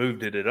hadn't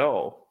moved it at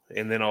all.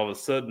 And then all of a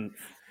sudden,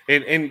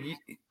 and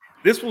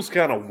this was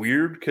kind of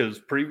weird because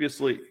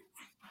previously,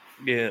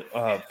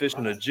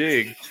 fishing a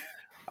jig,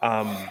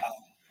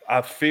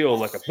 I feel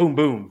like a boom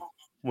boom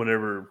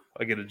whenever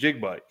I get a jig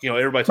bite.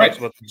 Everybody talks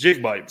about the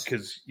jig bite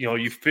because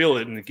you feel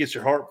it and it gets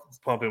your heart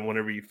pumping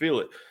whenever you feel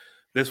it.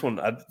 This one,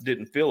 I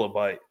didn't feel a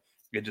bite.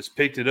 It just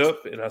picked it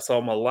up and I saw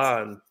my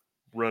line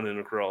running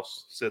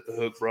across, set the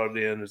hook, brought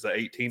it in as an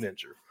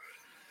 18-incher.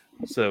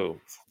 So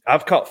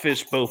I've caught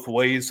fish both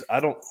ways. I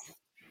don't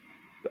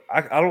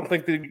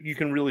think that you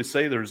can really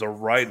say there's a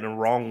right and a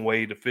wrong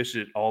way to fish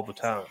it all the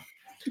time.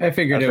 I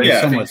figured it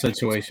was somewhat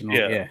situational.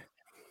 Yeah.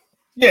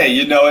 Yeah,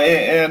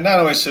 and not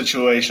only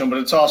situational, but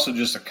it's also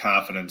just a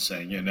confidence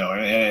thing, and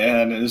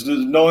as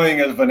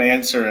annoying of an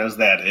answer as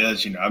that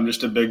is, I'm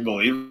just a big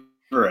believer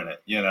in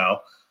it, you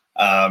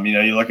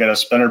look at a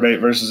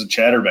spinnerbait versus a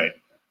chatterbait.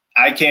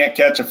 I can't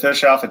catch a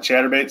fish off a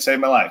chatterbait to save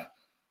my life.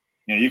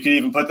 You can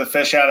even put the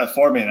fish on it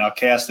for me and I'll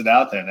cast it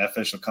out there and that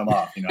fish will come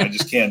off. I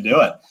just can't do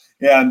it.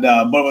 And,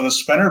 but with a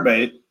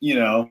spinnerbait,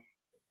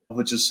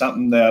 which is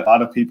something that a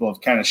lot of people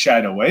have kind of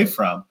shied away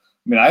from.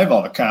 I mean, I have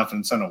all the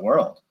confidence in the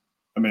world.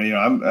 I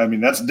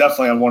mean, that's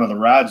definitely on one of the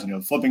rods,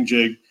 flipping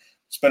jig,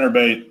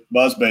 spinnerbait,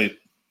 buzzbait.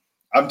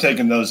 I'm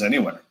taking those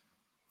anywhere.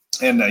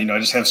 And, I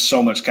just have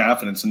so much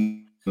confidence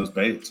in those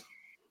baits.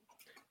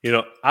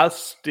 I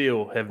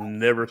still have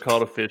never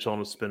caught a fish on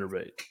a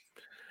spinnerbait.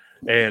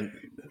 And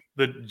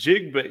the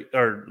jig bait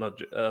or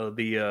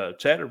the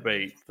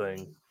chatterbait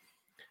thing,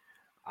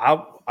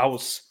 I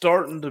was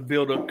starting to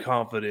build up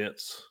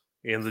confidence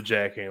in the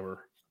jackhammer.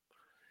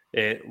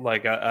 And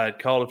like I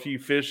caught a few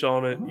fish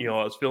on it,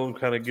 I was feeling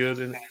kind of good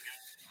in it.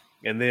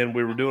 And then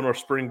we were doing our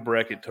spring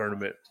bracket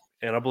tournament,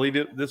 and I believe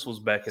this was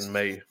back in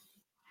May.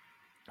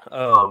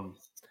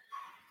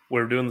 We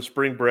were doing the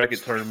spring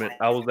bracket tournament.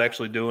 I was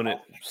actually doing it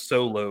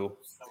solo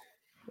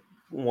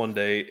one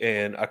day,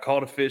 and I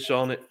caught a fish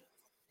on it,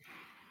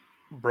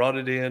 brought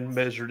it in,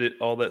 measured it,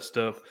 all that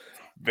stuff.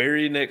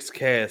 Very next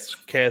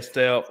cast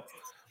out,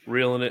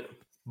 reeling it,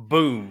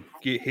 boom,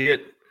 get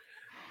hit,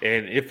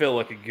 and it felt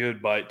like a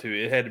good bite too.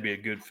 It had to be a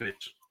good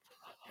fish.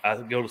 I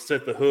go to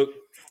set the hook,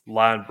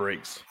 line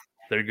breaks.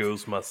 There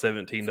goes my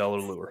 $17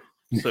 lure.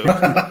 So,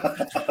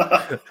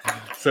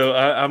 so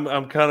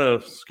I'm kind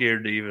of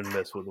scared to even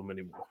mess with them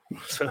anymore.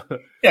 So,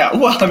 yeah,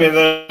 well, I mean,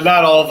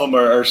 not all of them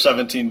are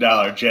 $17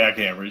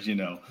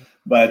 jackhammers,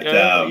 but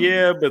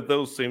but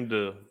those seem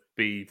to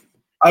be.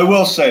 I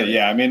will say,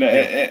 yeah. I mean,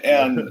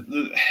 and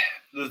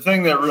the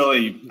thing that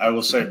really I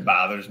will say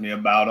bothers me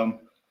about them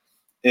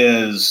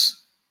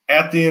is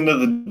at the end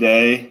of the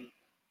day,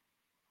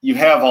 you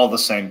have all the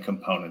same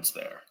components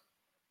there.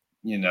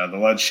 The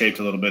lead's shaped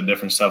a little bit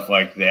different, stuff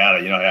like that.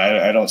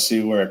 I don't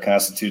see where it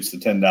constitutes the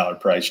 $10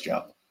 price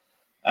jump.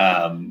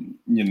 I'm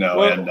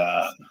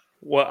gonna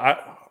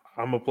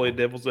play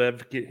devil's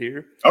advocate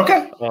here.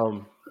 Okay.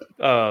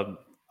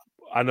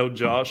 I know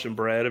Josh and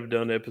Brad have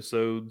done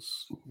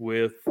episodes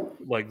with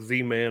like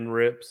Z-Man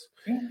reps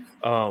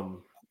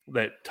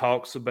that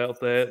talks about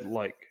that,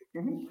 like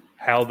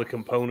how the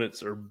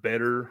components are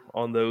better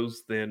on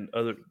those than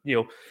other.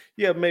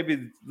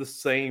 Maybe the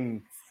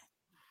same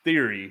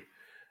theory,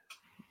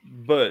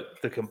 but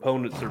the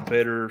components are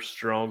better,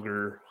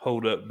 stronger,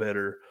 hold up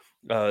better.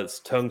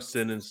 It's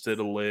tungsten instead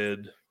of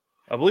lead.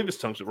 I believe it's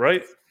tungsten,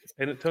 right?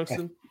 Ain't it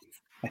tungsten?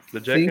 The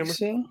jackhammer?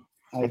 So.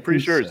 I'm pretty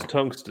sure it's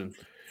tungsten.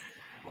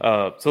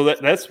 So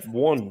that's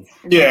one.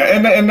 Yeah,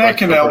 and that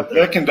can help.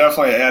 That can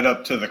definitely add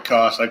up to the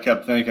cost. I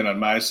kept thinking on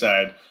my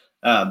side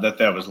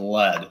that was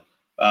lead.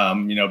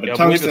 But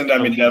tungsten,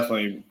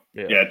 definitely.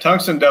 Yeah,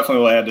 tungsten definitely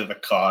will add to the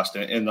cost,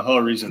 and the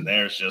whole reason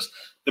there is just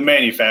the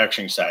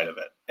manufacturing side of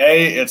it.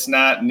 It's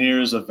not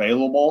near as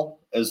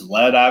available as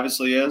lead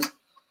obviously is,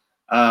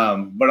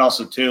 but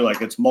also too,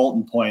 like its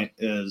molten point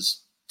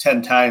is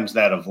 10 times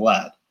that of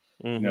lead.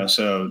 Mm-hmm.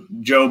 So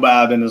Joe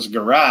Bob in his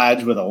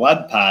garage with a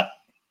lead pot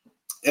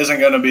isn't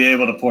going to be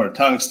able to pour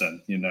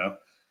tungsten.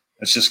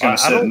 It's just going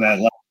to sit in that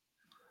lead.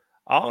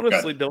 I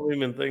honestly don't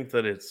even think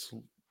that it's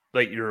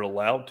that you're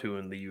allowed to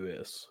in the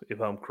U.S.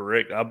 If I'm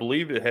correct, I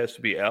believe it has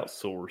to be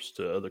outsourced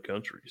to other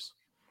countries.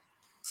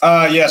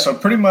 So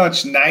pretty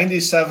much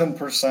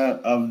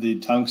 97% of the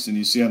tungsten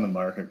you see on the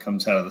market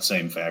comes out of the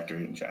same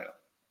factory in China.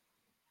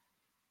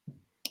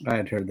 I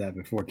had heard that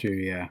before too,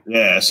 yeah.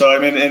 Yeah, so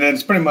and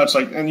it's pretty much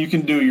like, and you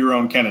can do your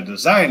own kind of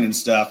design and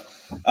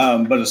stuff,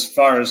 but as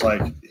far as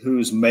like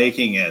who's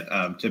making it,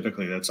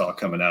 typically that's all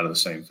coming out of the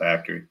same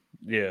factory.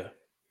 Yeah.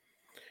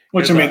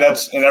 Which, and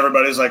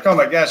everybody's like, oh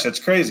my gosh, that's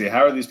crazy.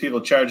 How are these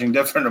people charging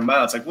different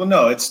amounts? Like, well,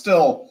 no, it's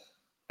still,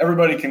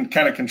 everybody can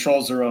kind of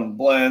controls their own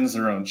blends,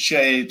 their own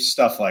shapes,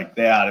 stuff like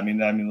that. I mean,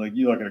 like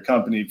you look at a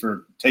company,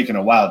 for taking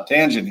a wild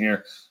tangent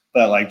here,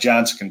 but like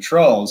Johnson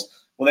Controls,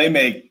 well, they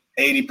make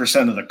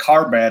 80% of the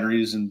car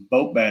batteries and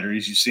boat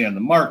batteries you see on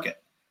the market.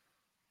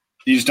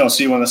 You just don't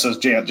see one that says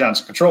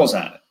Johnson Controls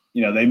on it.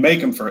 They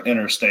make them for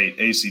Interstate,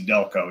 AC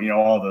Delco,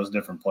 all those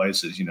different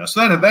places,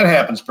 so that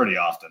happens pretty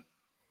often.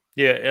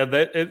 Yeah,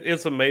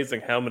 it's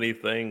amazing how many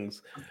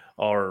things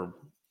are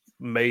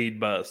made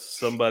by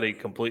somebody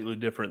completely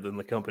different than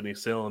the company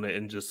selling it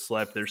and just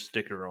slap their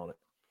sticker on it.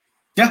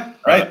 Yeah,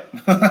 right.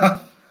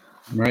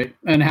 Right.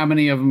 And how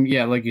many of them,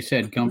 like you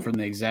said, come from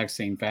the exact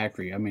same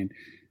factory? I mean,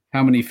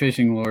 how many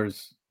fishing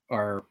lures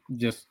are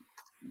just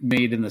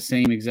made in the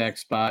same exact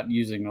spot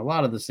using a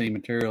lot of the same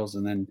materials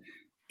and then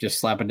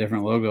just slap a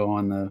different logo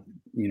on the,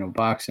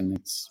 box and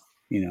it's,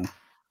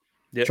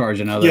 charge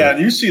another. Yeah, and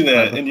you see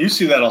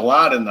that a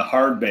lot in the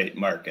hard bait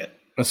market.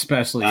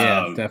 Especially,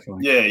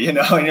 definitely. Yeah,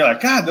 and you're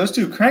like, God, those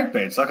two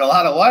crankbaits look a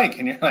lot alike.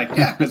 And you're like,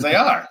 yeah, because they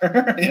are.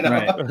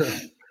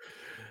 Right.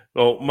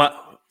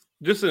 Well,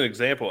 just an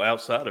example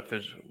outside of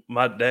fishing,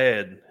 my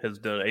dad has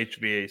done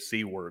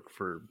HVAC work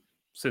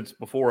since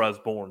before I was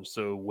born,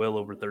 so well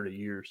over 30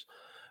 years.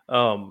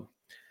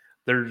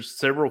 There's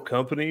several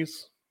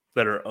companies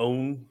that are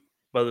owned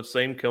by the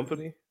same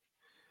company.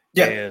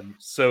 Yeah. And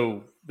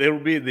so there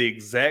will be the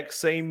exact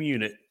same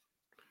unit,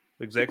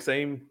 the exact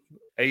same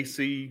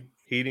AC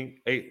heating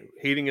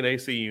and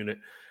AC unit,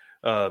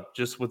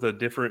 just with a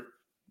different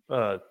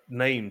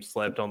name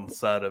slapped on the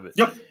side of it.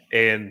 Yep.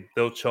 And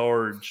they'll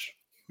charge,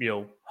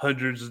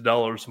 hundreds of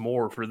dollars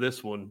more for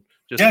this one.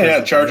 Just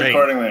charge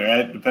accordingly,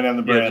 right? Depending on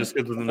the brand. Yeah, just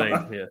because of the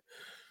name. Yeah.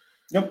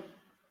 Yep.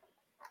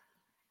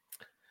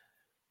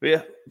 But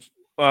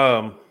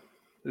yeah.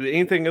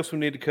 Anything else we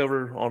need to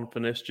cover on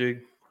finesse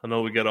jig? I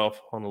know we got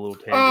off on a little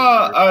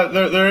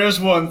tangent. There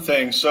is one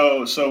thing.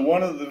 So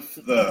one of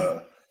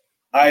the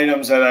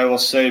items that I will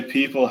say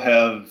people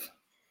have,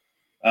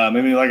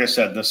 like I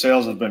said, the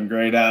sales have been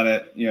great on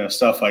it,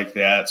 stuff like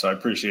that. So I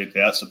appreciate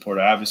that support,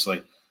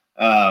 obviously.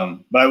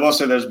 But I will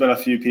say there's been a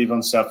few people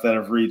and stuff that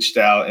have reached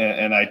out,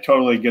 and I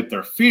totally get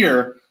their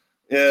fear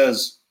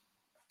is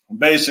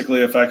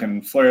basically, if I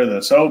can flare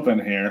this open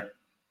here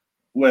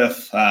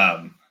with,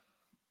 I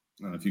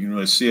don't know if you can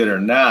really see it or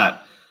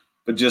not,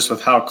 but just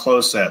with how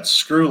close that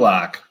screw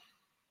lock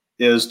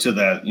is to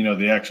that,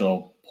 the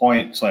actual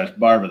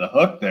point/barb of the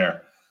hook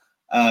there.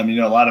 A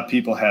lot of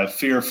people have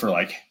fear for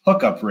like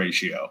hookup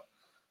ratio,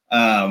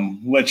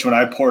 which when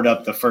I poured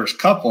up the first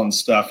couple and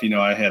stuff,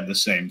 I had the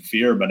same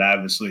fear. But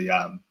obviously,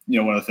 one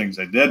of the things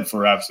I did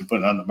for obviously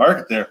putting it on the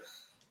market there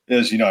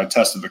is, I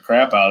tested the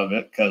crap out of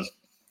it, because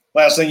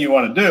last thing you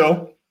want to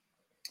do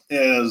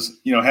is,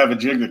 have a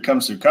jig that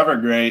comes through cover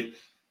great,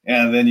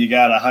 and then you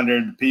got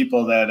 100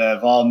 people that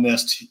have all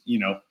missed,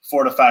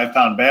 4 to 5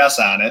 pound bass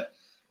on it,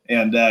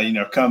 and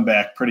come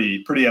back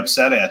pretty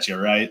upset at you,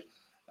 right?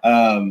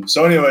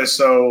 So anyway,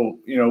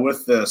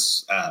 with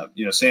this,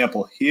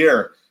 sample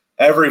here,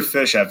 every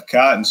fish I've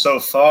caught, and so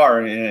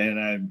far, and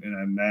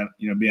I'm not,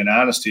 being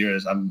honest here,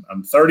 is I'm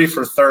 30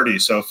 for 30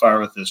 so far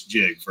with this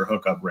jig for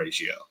hookup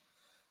ratio,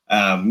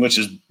 which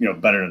is,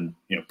 better than,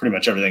 pretty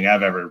much everything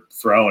I've ever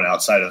thrown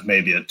outside of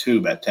maybe a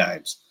tube at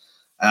times.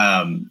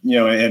 And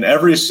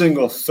every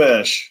single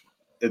fish,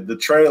 the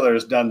trailer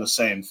has done the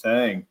same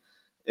thing,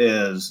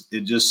 is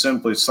it just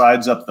simply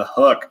slides up the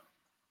hook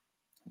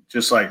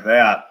just like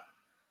that.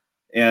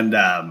 And,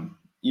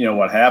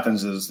 what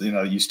happens is,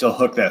 you still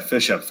hook that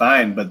fish up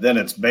fine, but then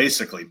it's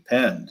basically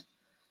pinned.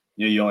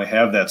 You only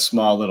have that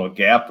small little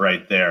gap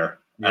right there.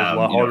 It's a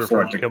lot harder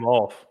for it to come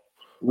off.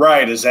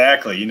 Right,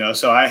 exactly.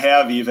 So I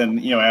have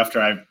even,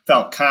 after I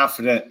felt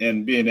confident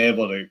in being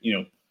able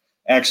to,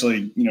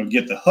 actually,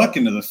 get the hook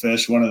into the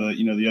fish, one of the,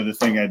 the other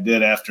thing I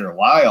did after a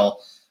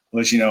while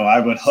was, I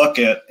would hook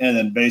it and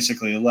then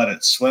basically let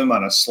it swim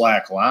on a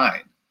slack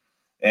line.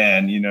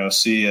 And,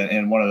 see,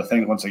 and one of the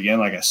things, once again,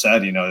 like I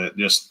said,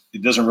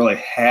 it doesn't really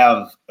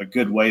have a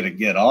good way to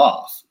get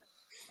off.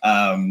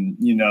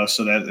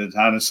 So that it's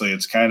honestly,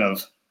 it's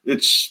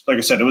like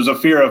I said, it was a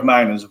fear of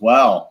mine as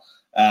well.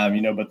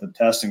 But the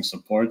testing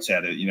supports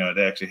at it, it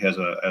actually has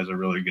a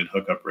really good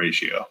hookup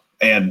ratio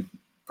and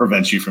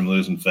prevents you from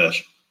losing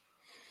fish.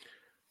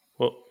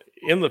 Well,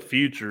 in the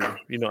future,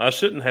 I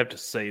shouldn't have to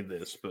say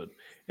this, but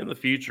in the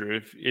future,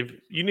 if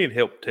you need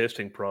help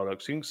testing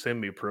products, you can send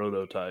me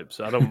prototypes.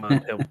 I don't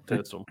mind helping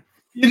test them.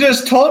 You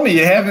just told me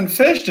you haven't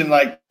fished in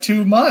like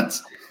 2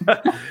 months.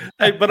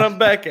 Hey, but I'm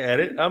back at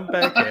it.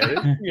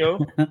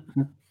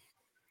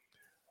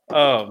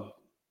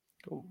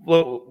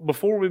 Well,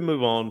 before we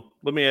move on,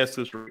 let me ask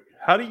this: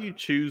 how do you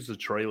choose the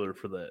trailer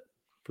for that?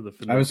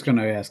 I was going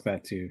to ask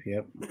that too.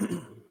 Yep.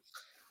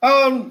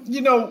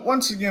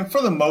 Once again,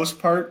 for the most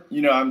part,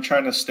 I'm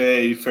trying to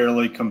stay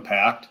fairly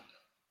compact.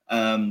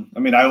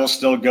 I will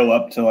still go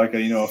up to like a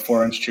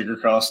 4-inch chigger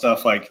crawl,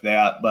 stuff like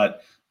that.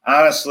 But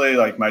honestly,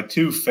 like my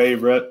two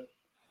favorite,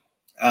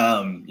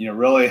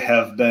 really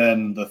have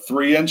been the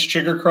 3-inch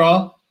chigger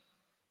crawl.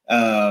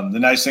 The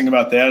nice thing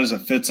about that is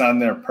it fits on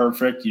there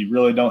perfect. You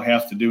really don't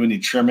have to do any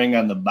trimming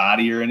on the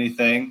body or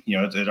anything.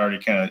 It already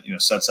kind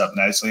of, sets up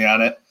nicely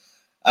on it.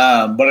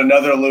 But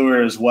another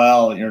lure as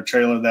well,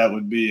 trailer that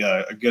would be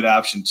a good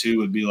option too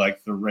would be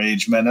like the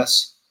Rage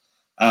Menace.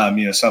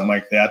 Something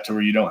like that, to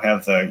where you don't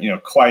have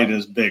the, quite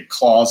as big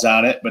claws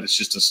on it, but it's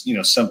just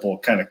a, simple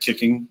kind of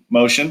kicking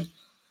motion.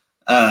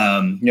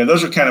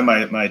 Those are kind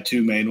of my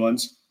two main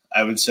ones,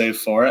 I would say,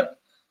 for it.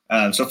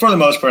 So for the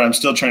most part, I'm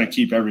still trying to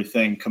keep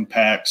everything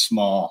compact,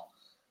 small,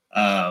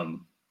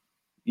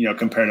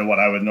 compared to what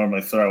I would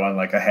normally throw on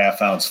like a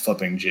 1/2 ounce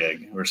flipping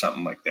jig or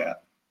something like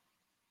that.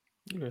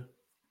 Okay.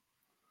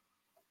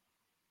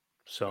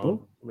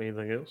 So,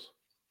 anything else?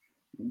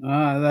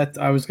 That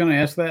I was going to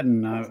ask that,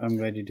 and I'm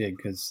glad you did,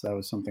 because that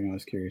was something I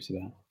was curious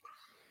about.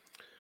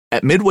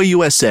 At Midway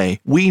USA,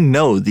 we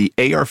know the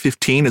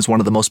AR-15 is one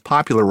of the most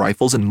popular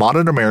rifles in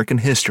modern American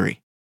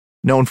history.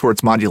 Known for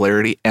its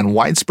modularity and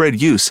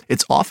widespread use,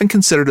 it's often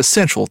considered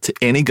essential to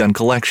any gun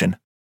collection.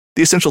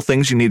 The essential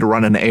things you need to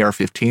run an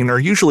AR-15 are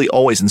usually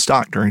always in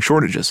stock during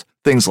shortages,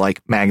 things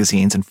like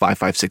magazines and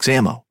 5.56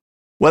 ammo.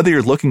 Whether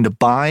you're looking to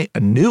buy a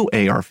new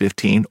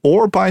AR-15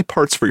 or buy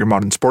parts for your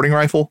modern sporting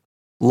rifle,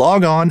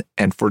 log on,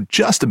 and for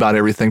just about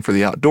everything for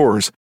the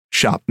outdoors,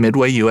 shop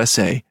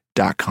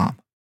MidwayUSA.com.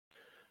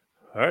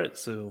 All right,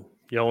 so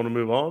y'all want to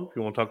move on?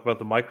 You want to talk about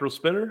the micro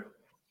spinner?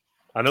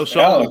 I know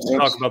Sean wants to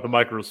talk about the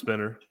micro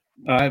spinner.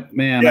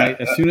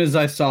 As soon as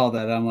I saw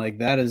that, I'm like,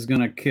 that is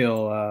gonna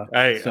kill.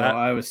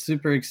 I was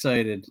super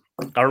excited.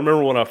 I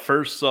remember when I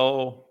first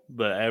saw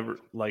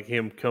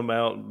him come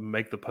out and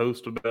make the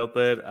post about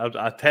that.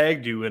 I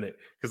tagged you in it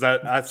because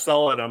I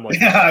saw it. I'm like,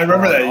 yeah, I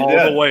remember that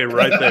all the way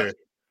right there.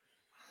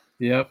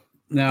 Yep.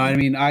 No, I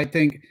mean, I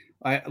think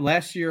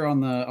last year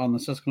on the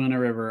Susquehanna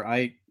River,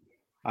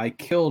 I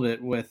killed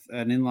it with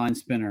an inline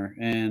spinner,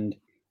 and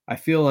I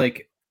feel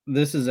like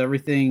this is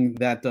everything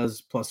that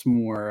does plus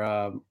more.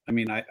 I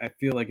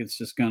feel like it's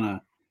just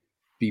gonna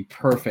be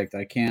perfect.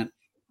 I can't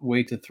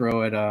wait to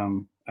throw it.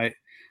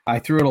 I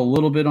threw it a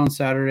little bit on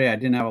Saturday. I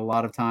didn't have a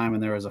lot of time,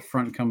 and there was a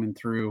front coming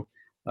through.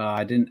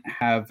 I didn't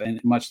have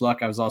much luck.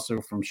 I was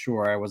also from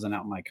shore. I wasn't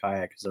out in my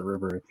kayak because the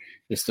river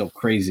is still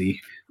crazy.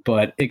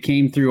 But it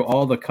came through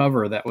all the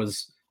cover that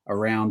was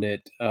around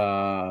it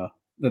that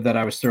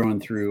I was throwing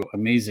through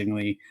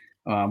amazingly.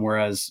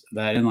 Whereas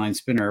that inline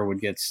spinner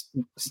would get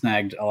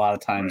snagged a lot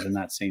of times in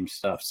that same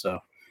stuff. So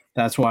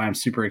that's why I'm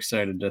super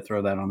excited to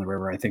throw that on the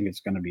river. I think it's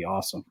going to be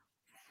awesome.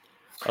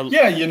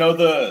 Yeah,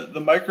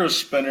 the micro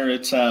spinner,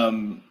 it's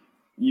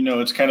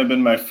it's kind of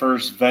been my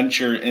first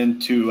venture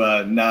into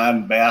a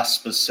non-bass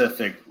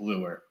specific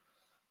lure,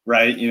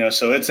 right?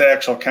 So its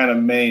actual kind of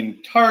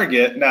main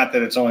target, not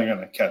that it's only going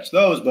to catch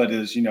those, but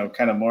is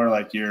kind of more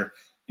like your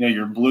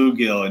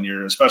bluegill and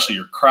especially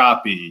your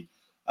crappie,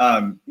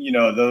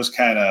 those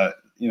kind of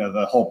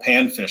the whole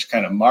panfish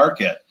kind of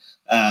market.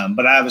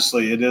 But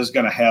obviously it is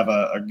going to have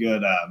a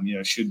good,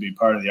 should be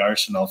part of the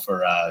arsenal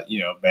for,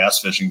 bass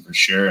fishing for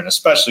sure. And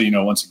especially,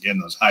 once again,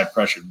 those high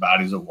pressured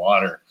bodies of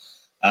water.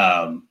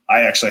 I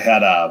actually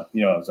had a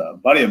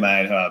buddy of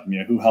mine,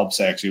 who helps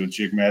actually with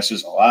Jig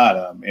Masters a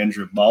lot,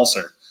 Andrew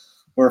Balser.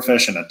 We're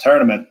fishing a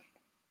tournament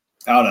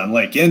out on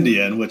Lake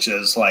Indian, which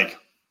is like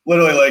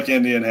literally Lake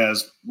Indian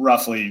has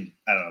roughly,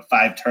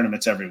 5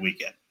 tournaments every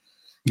weekend.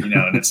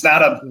 And it's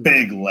not a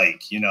big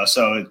lake,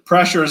 so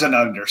pressure is an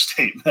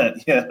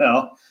understatement,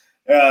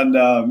 and,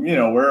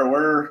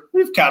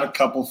 we've caught a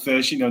couple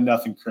fish,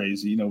 nothing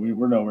crazy,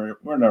 we're not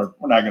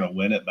going to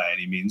win it by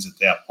any means at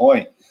that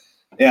point.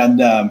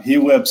 And, he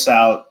whips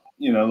out,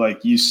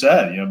 like you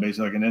said,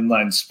 basically like an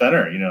inline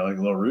spinner, like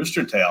a little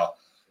rooster tail.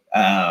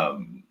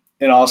 And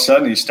all of a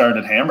sudden he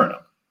started hammering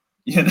them,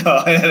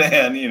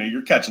 and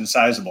you're catching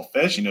sizable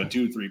fish,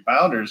 2-3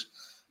 pounders.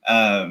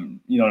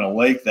 In a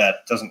lake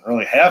that doesn't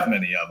really have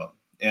many of them.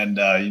 And,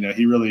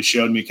 he really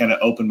showed me, kind of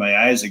opened my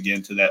eyes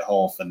again to that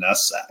whole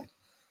finesse side.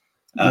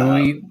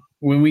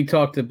 When we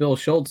talked to Bill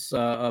Schultz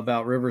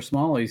about river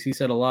smallies, he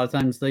said a lot of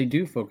times they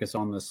do focus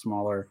on the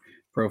smaller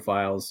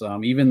profiles,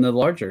 even the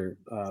larger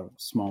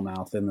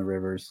smallmouth in the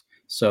rivers.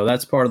 So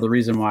that's part of the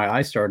reason why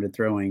I started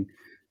throwing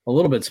a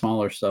little bit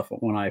smaller stuff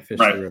when I fish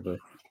the river.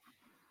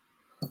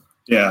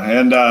 Yeah.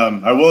 And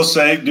I will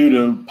say, due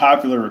to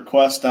popular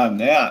request on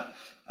that,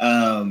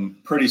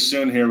 pretty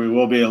soon here we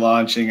will be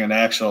launching an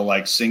actual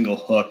like single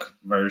hook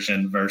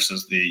version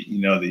versus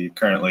the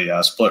currently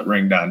split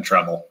ringed on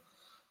treble.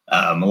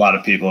 A lot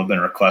of people have been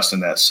requesting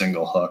that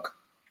single hook.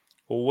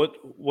 Well,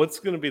 what's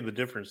going to be the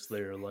difference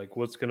there? Like,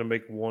 what's going to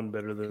make one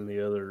better than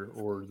the other,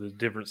 or the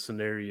different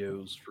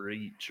scenarios for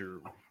each? Or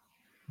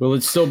will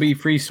it still be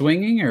free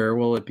swinging, or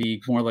will it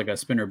be more like a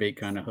spinnerbait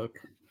kind of hook?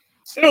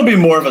 It'll be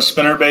more of a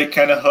spinnerbait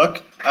kind of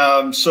hook.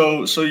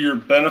 So your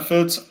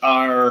benefits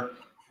are,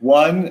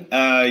 one,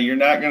 you're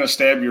not going to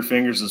stab your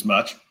fingers as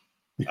much,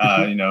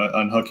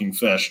 unhooking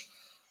fish.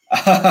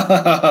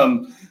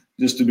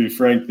 Just to be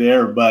frank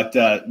there, but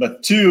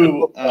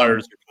two,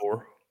 pliers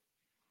before.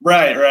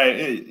 Right.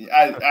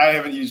 I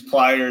haven't used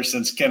pliers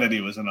since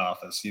Kennedy was in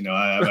office.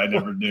 I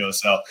never do.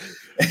 So,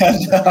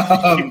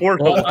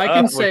 well, I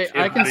can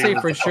say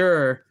for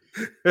sure.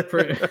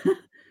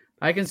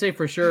 I can say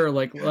for sure.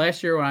 Like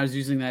last year when I was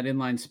using that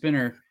inline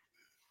spinner,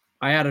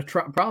 I had a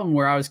problem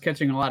where I was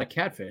catching a lot of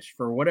catfish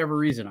for whatever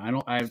reason.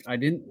 I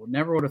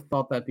never would have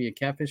thought that'd be a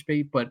catfish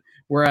bait, but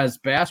whereas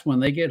bass,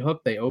 when they get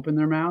hooked, they open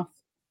their mouth.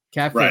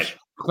 Catfish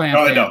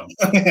clamp down.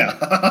 Don't.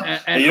 Yeah.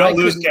 And you don't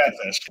lose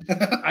catfish.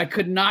 I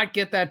could not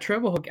get that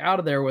treble hook out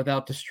of there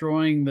without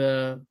destroying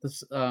the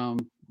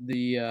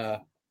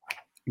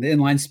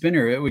inline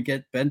spinner. It would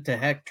get bent to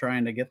heck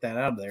trying to get that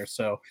out of there.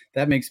 So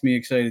that makes me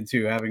excited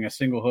too, having a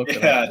single hook.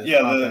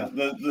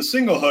 The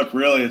single hook,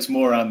 really, it's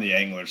more on the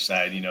angler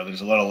side. There's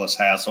a little less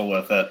hassle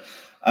with it.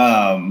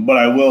 But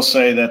I will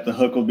say that the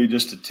hook will be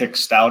just a tick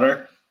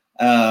stouter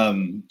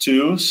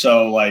too.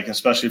 So like,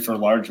 especially for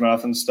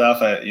largemouth and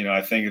stuff,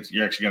 I think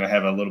you're actually going to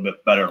have a little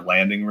bit better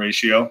landing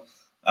ratio,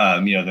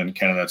 than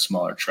kind of that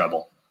smaller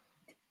treble.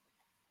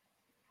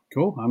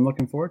 Cool. I'm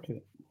looking forward to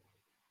it.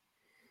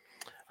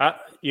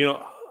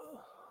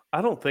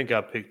 I don't think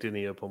I picked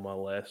any up on my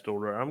last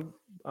order. I'm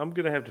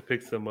gonna have to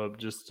pick some up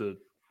just to,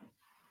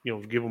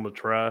 give them a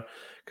try,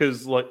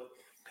 because like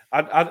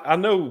I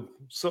know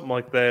something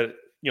like that.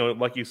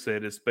 Like you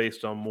said, it's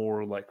based on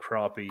more like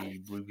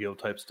crappie, bluegill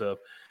type stuff,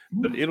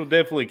 but it'll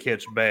definitely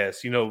catch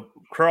bass.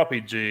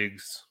 Crappie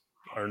jigs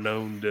are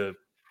known to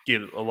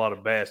get a lot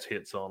of bass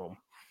hits on them.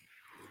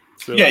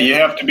 So, yeah, you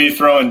have to be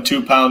throwing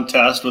 2-pound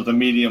test with a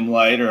medium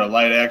light or a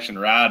light action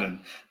rod, and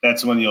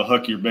that's when you'll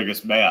hook your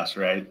biggest bass,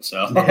 right?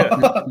 So,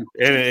 and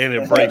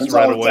it breaks happens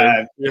right all the away.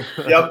 time.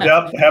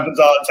 Yep, happens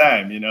all the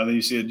time. Then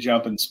you see it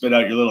jump and spit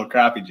out your little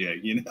crappie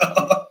jig.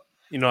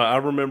 I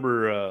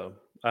remember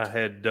I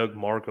had Doug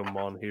Markham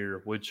on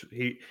here, which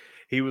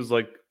he was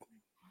like,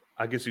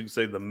 I guess you could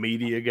say the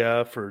media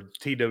guy for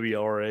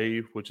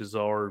TWRA, which is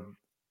our,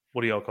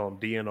 what do y'all call them,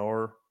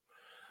 DNR?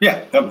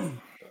 Yeah.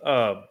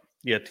 Yep.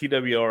 Yeah,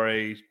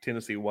 TWRA,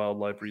 Tennessee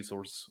Wildlife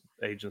Resource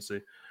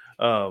Agency.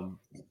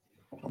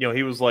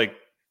 He was like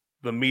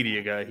the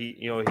media guy.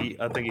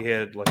 I think he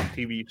had like a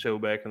TV show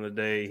back in the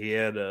day. He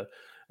had a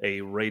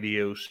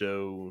radio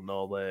show and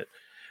all that.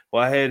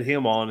 Well, I had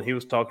him on. He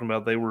was talking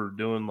about they were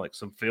doing like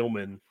some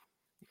filming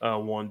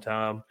one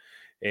time,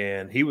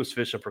 and he was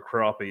fishing for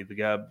crappie. The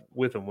guy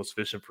with him was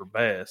fishing for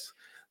bass.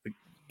 The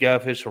guy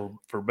fishing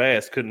for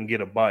bass couldn't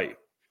get a bite.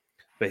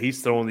 But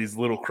he's throwing these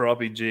little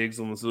crappie jigs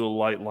on this little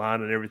light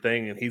line and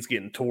everything, and he's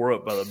getting tore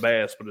up by the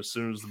bass. But as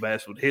soon as the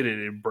bass would hit it,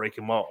 it'd break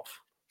him off.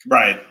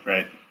 Right.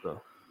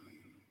 So.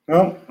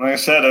 Well, like I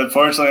said,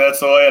 unfortunately, that's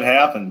the way it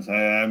happens.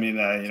 I mean,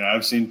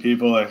 I've seen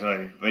people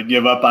they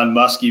give up on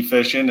muskie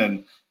fishing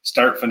and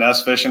start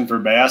finesse fishing for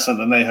bass, and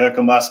then they hook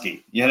a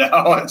muskie.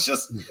 It's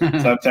just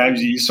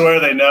sometimes you swear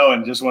they know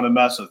and just want to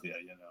mess with you.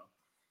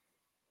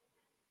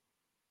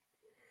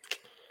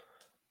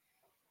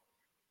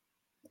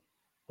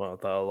 Well, I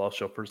thought I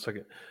lost you for a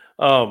second.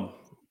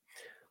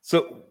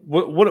 So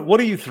what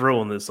are you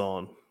throwing this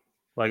on?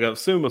 Like, I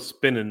assume a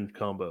spinning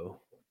combo.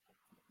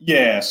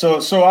 Yeah,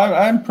 so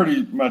I'm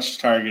pretty much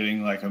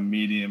targeting like a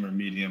medium or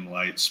medium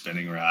light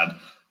spinning rod.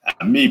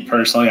 Me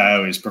personally, I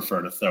always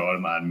prefer to throw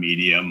them on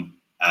medium,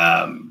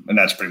 and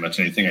that's pretty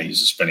much anything I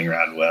use a spinning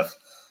rod with.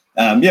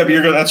 But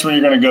that's where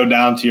you're going to go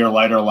down to your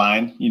lighter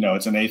line.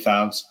 It's an 1/8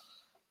 ounce.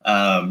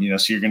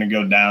 So you're going to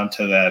go down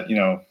to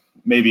that.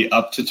 Maybe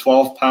up to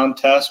 12-pound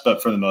test,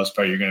 but for the most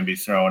part, you're going to be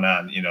throwing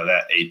on,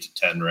 that 8 to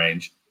 10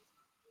 range.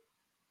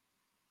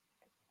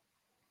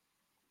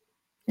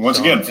 Once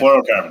again,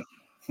 fluorocarbon.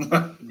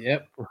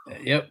 Yep.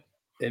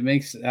 It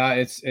makes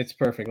it's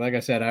perfect. Like I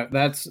said,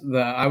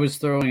 I was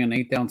throwing an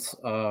 1/8 ounce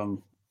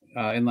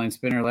inline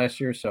spinner last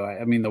year, so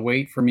I mean the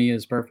weight for me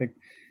is perfect.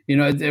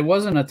 It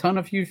wasn't a ton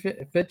of huge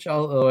fish,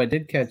 although I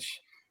did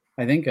catch,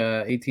 I think,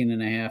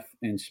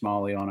 18.5-inch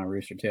smallie on a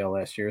rooster tail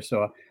last year.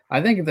 So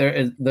I think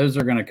those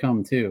are going to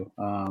come too.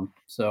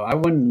 So I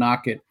wouldn't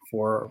knock it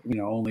for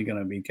only going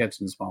to be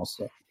catching small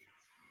stuff.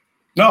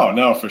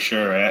 No, for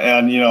sure.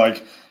 And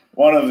like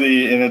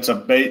and it's a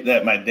bait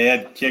that my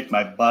dad kicked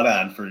my butt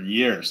on for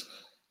years.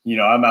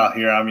 I'm out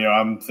here.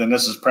 and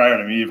this is prior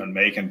to me even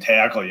making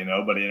tackle.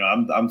 But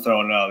I'm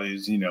throwing out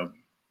these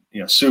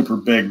super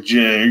big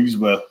jigs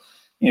with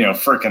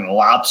freaking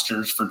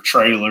lobsters for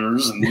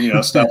trailers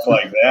and stuff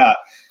like that.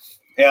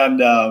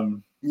 And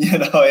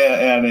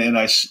and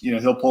I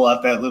he'll pull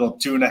out that little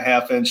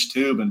 2.5-inch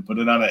tube and put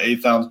it on an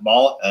 1/8 ounce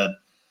ball head,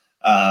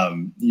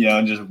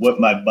 and just whip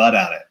my butt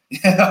on it,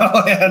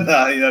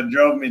 and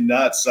drove me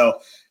nuts. So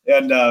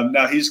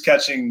now he's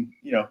catching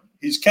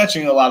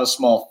a lot of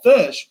small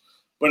fish,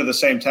 but at the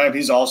same time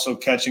he's also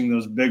catching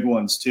those big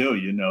ones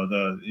too.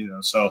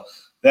 So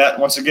that,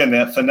 once again,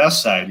 that finesse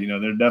side,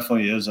 there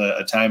definitely is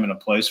a time and a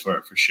place for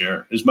it, for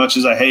sure. As much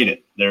as I hate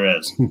it, there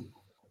is.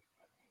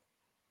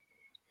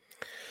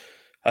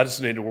 I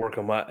just need to work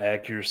on my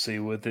accuracy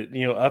with it.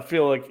 I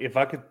feel like if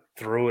I could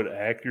throw it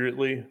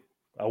accurately,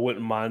 I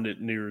wouldn't mind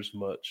it near as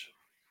much.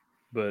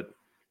 But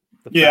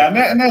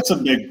and that's a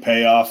big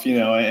payoff,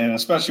 and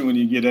especially when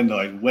you get into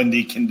like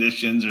windy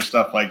conditions or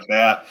stuff like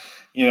that.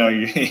 You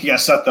got to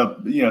set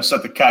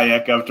the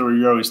kayak up to where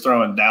you're always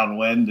throwing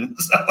downwind and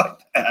stuff like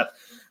that.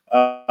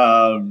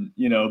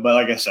 But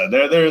like I said,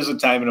 there is a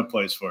time and a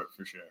place for it,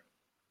 for sure.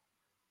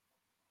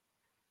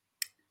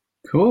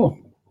 Cool.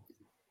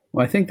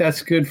 Well, I think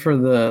that's good for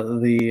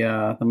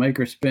the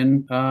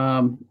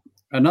microspin.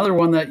 Another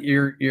one that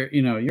you're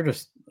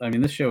just, I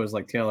mean, this show is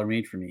like tailor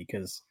made for me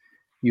because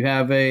you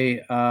have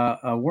a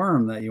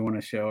worm that you want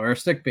to show, or a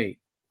stick bait.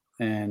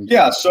 And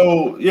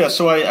so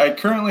I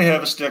currently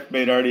have a stick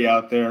bait already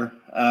out there.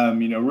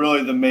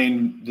 Really the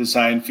main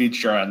design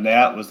feature on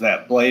that was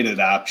that bladed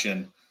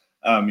option.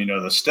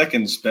 The stick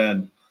and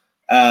spin.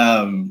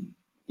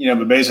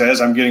 But basically,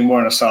 as I'm getting more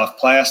into soft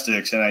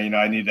plastics, and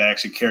I need to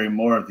actually carry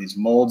more of these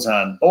molds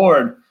on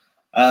board.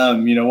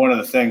 One of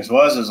the things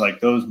is like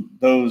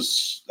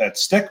that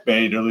stick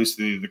bait, or at least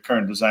the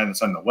current design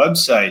that's on the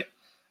website.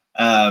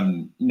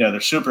 They're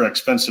super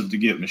expensive to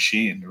get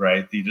machined,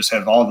 right? You just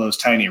have all those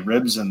tiny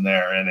ribs in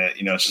there, and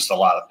it's just a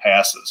lot of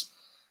passes.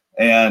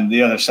 And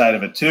the other side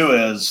of it too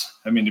is,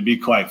 to be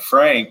quite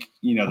frank,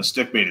 the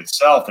stick bait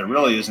itself, there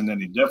really isn't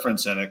any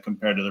difference in it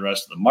compared to the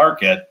rest of the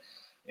market.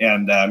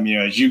 And,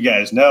 as you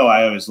guys know,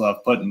 I always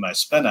love putting my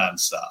spin on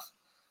stuff,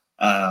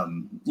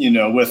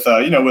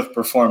 with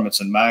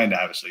performance in mind,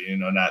 obviously,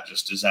 not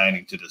just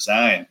designing to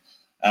design.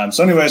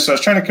 So I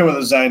was trying to come with a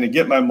design to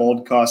get my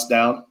mold cost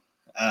down,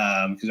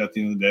 because at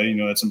the end of the day,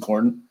 that's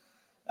important.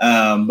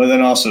 But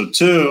then also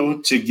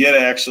too, to get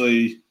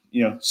actually,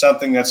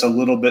 something that's a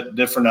little bit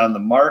different on the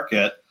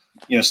market,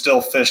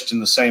 still fished in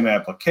the same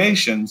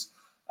applications.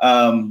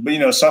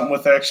 But, something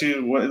with actually,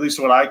 at least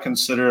what I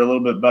consider a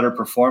little bit better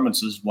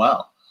performance as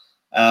well.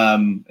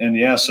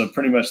 So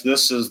pretty much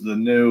this is the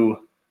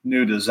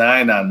new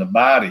design on the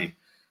body.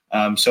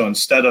 So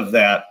instead of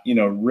that,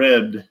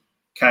 ribbed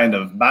kind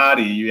of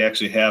body, you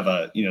actually have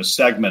a,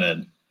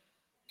 segmented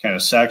kind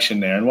of section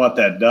there. And what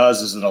that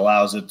does is it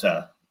allows it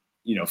to,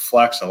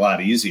 flex a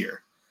lot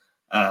easier.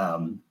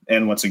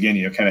 And once again,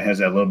 kind of has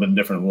that little bit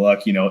different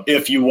look,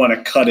 if you want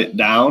to cut it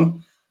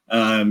down,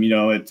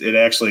 it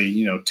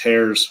actually,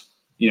 tears,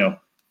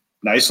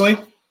 nicely.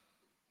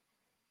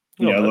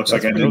 It looks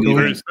like I didn't even,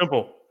 very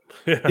simple.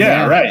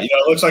 Yeah, right.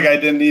 It looks like I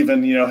didn't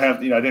even, have,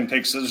 I didn't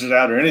take scissors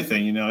out or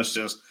anything, it's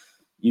just,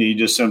 you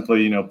just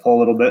simply, pull a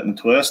little bit and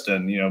twist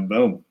and,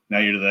 boom, now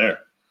you're there.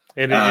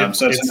 And it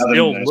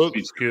still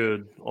looks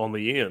good on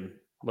the end.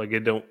 Like it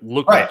don't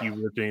look like you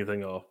ripped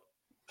anything off.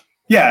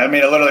 Yeah, it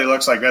literally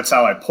looks like that's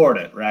how I poured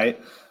it,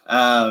 right?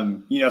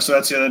 So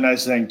that's the other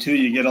nice thing too.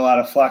 You get a lot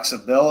of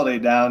flexibility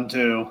down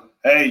to,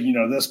 hey,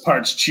 this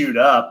part's chewed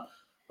up.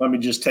 Let me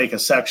just take a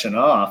section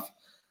off.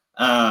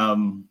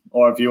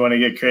 Or if you want to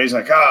get crazy,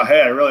 like, oh,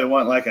 hey, I really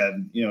want like a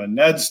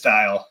Ned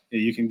style,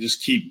 you can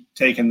just keep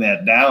taking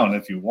that down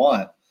if you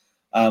want.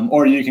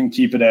 Or you can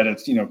keep it at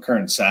its,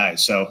 current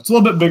size. So it's a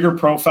little bit bigger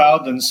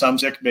profile than some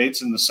stick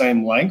baits in the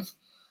same length.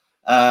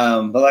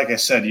 But like I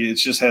said, it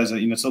just has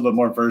it's a little bit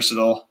more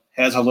versatile,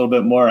 has a little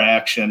bit more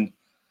action.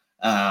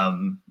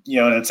 And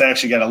it's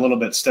actually got a little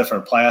bit stiffer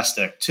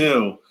plastic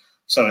too.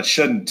 So it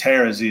shouldn't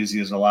tear as easy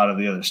as a lot of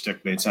the other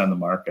stick baits on the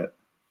market.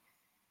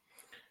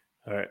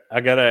 All right.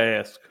 I got to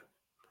ask.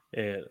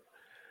 And,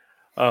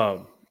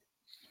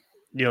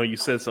 you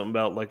said something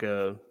about like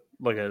a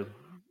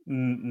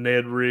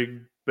Ned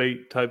rig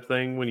bait type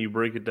thing when you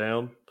break it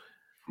down.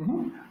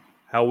 Mm-hmm.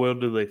 How well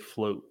do they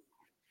float?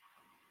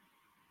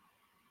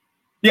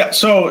 Yeah.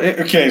 So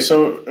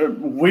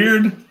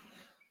weird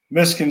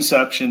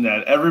misconception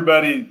that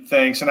everybody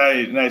thinks, and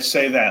I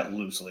say that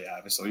loosely,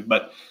 obviously,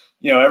 but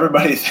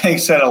everybody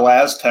thinks that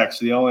Elastec's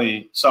the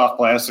only soft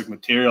plastic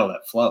material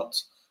that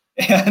floats,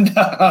 and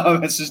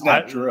it's just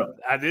not true.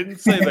 I didn't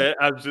say that.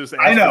 I was just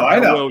I asking know.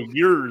 how well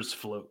yours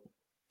float.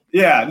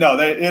 Yeah, no,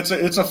 it's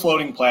a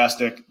floating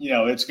plastic.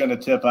 It's going to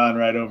tip on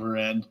right over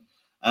end.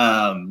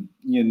 You're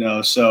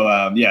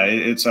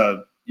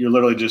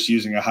literally just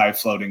using a high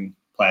floating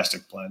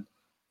plastic blend.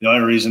 The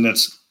only reason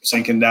it's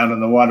sinking down in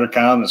the water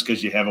column is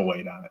because you have a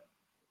weight on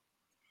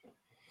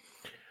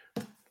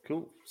it.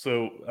 Cool.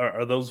 So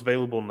are those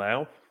available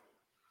now?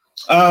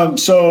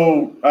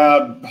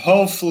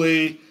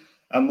 Hopefully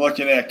I'm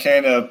looking at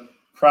kind of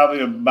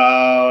probably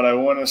about, I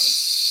want to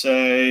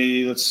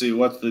say, let's see,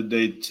 what's the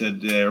date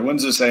today? Or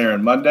when's this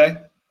airing? Monday?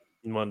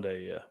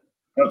 Monday, yeah.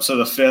 Up so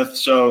the 5th.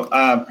 So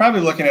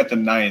probably looking at the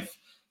 9th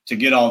to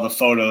get all the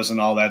photos and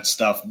all that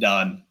stuff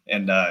done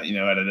and,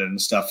 edited and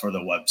stuff for the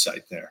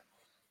website there.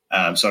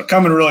 So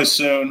coming really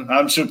soon.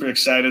 I'm super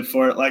excited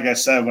for it. Like I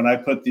said, when I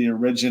put the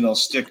original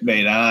stick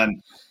bait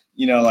on,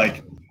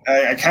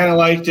 I kind of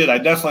liked it. I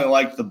definitely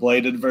liked the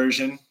bladed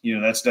version.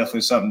 That's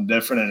definitely something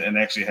different and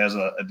actually has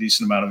a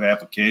decent amount of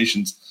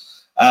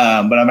applications.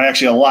 But I'm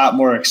actually a lot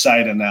more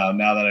excited now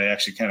that I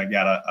actually kind of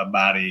got a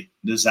body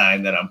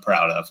design that I'm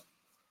proud of.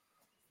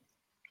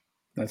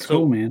 That's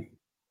cool, man.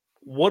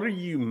 What are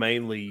you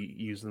mainly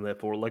using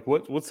that for? Like,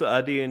 what's the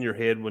idea in your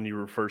head when you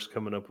were first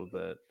coming up with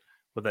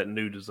that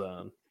new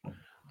design?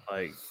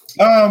 Like,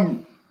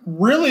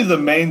 really the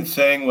main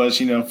thing was,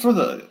 for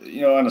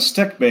the, on a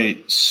stick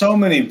bait, so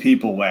many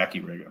people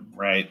wacky rig them,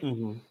 right?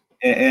 Mm-hmm.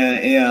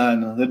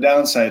 And the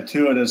downside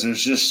to it is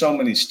there's just so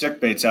many stick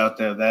baits out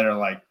there that are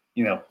like,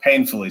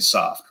 painfully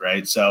soft,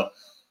 right? So,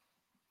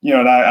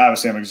 and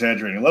obviously I'm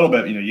exaggerating a little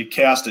bit, you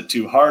cast it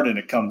too hard and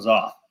it comes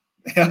off,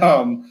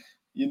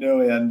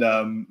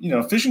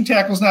 fishing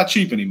tackle is not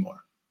cheap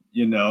anymore,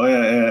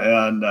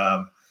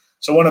 so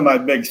one of my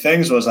big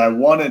things was I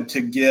wanted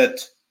to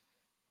get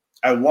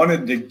a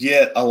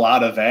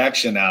lot of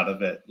action out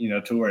of it,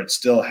 to where it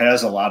still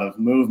has a lot of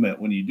movement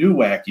when you do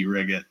wacky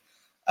rig it,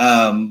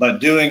 but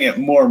doing it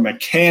more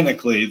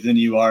mechanically than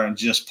you are in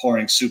just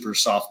pouring super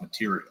soft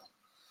material.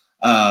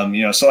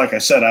 So like I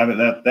said,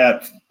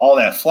 that all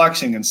that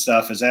flexing and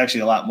stuff is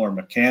actually a lot more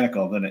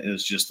mechanical than it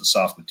is just the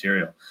soft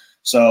material.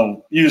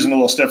 So using a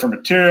little stiffer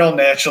material,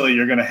 naturally,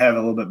 you're going to have a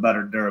little bit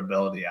better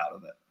durability out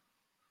of it.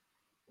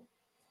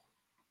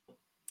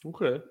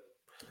 Okay.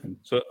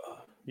 So,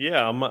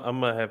 yeah, I'm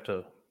going to have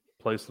to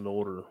place an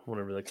order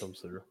whenever that comes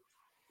through.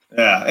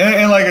 Yeah.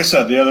 And like I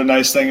said, the other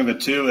nice thing of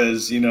it too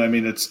is,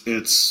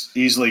 it's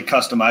easily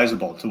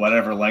customizable to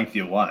whatever length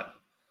you want.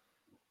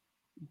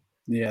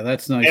 Yeah,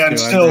 that's nice. And too.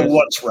 Still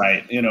what's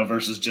right,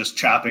 versus just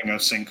chopping a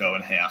Cinco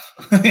in half,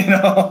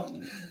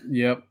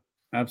 Yep,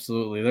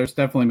 absolutely. There's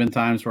definitely been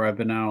times where I've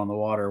been out on the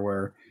water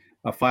where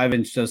a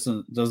 5-inch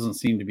doesn't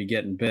seem to be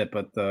getting bit,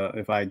 but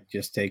if I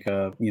just take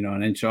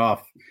an inch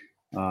off,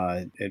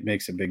 it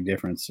makes a big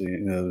difference.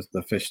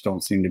 The fish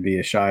don't seem to be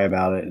as shy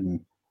about it,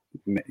 and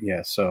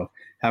yeah, so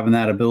having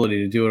that ability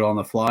to do it on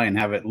the fly and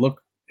have it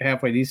look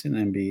halfway decent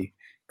and be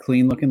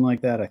clean looking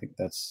like that, I think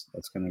that's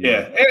going to be.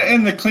 Yeah.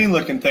 And the clean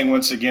looking thing,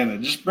 once again,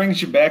 it just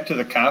brings you back to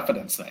the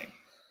confidence thing.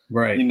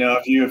 Right.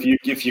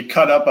 If you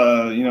cut up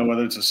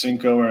whether it's a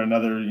Cinco or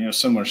another,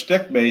 similar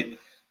stick bait,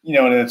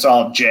 and it's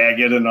all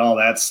jagged and all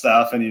that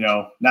stuff. And,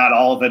 not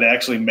all of it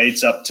actually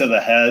mates up to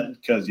the head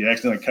because you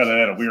accidentally cut it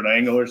at a weird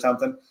angle or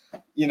something,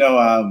 you're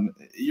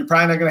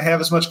probably not going to have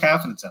as much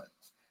confidence in it.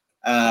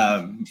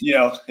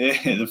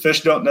 The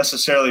fish don't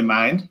necessarily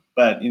mind,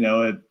 but,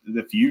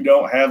 if you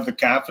don't have the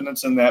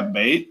confidence in that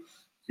bait,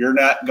 you're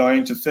not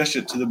going to fish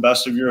it to the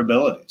best of your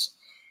abilities.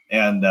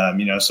 And,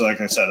 so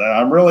like I said,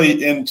 I'm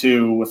really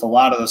into with a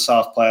lot of the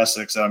soft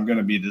plastics that I'm going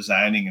to be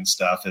designing and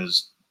stuff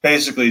is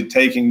basically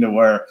taking to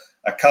where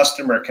a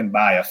customer can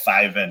buy a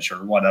 5-inch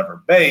or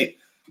whatever bait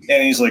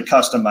and easily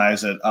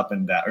customize it up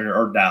and down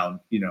or down,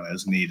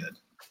 as needed.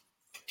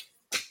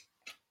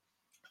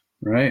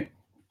 Right.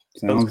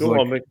 Sounds cool.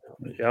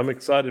 I'm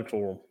excited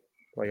for them.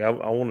 Like I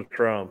want to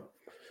try them.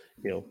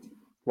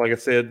 Like I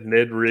said,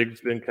 Ned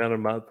Rig's been kind of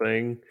my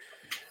thing,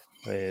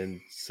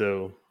 and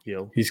so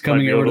he's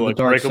coming over to the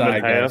dark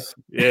side, guys.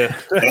 Yeah.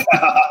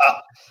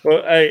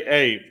 Well,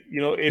 hey,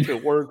 if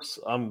it works,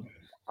 I'm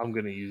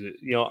going to use it.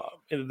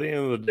 At the end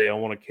of the day, I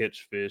want to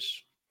catch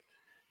fish,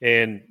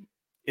 and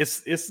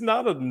it's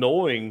not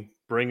annoying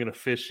bringing a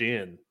fish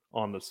in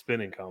on the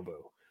spinning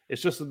combo.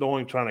 It's just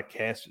annoying trying to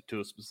cast it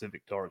to a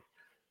specific target.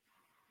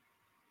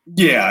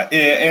 Yeah,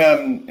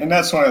 and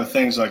that's one of the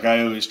things. Like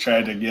I always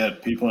try to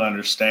get people to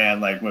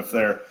understand, like if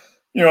they're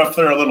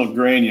a little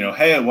green,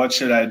 hey, what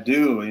should I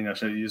do?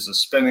 Should I use a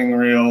spinning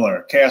reel or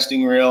a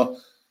casting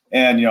reel?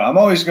 And I'm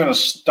always going to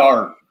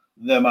start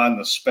them on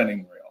the spinning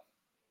reel.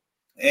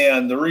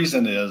 And the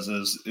reason is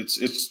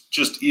it's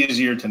just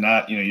easier to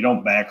not, you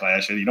don't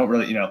backlash it. You don't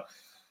really,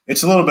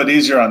 it's a little bit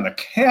easier on the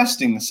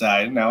casting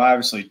side. Now,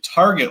 obviously,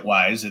 target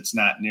wise, it's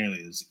not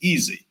nearly as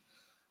easy.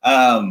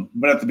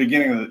 But at the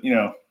beginning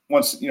of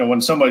once,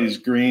 when somebody's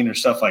green or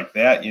stuff like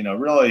that,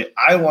 really,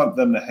 I want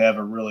them to have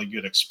a really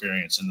good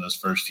experience in those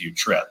first few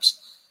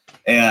trips.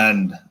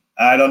 And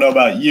I don't know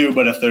about you,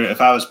 but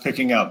if I was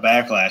picking out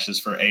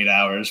backlashes for 8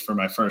 hours for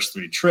my first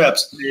 3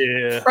 trips,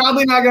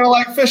 probably not going to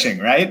like fishing,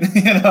 right?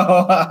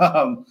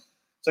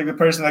 It's like the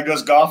person that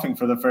goes golfing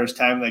for the first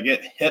time, they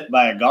get hit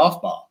by a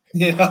golf ball,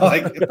 you're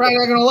probably not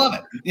going to love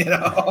it,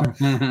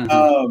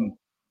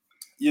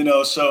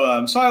 So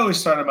I always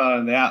start them out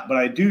on that, but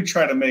I do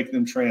try to make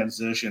them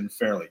transition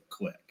fairly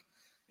quick.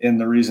 And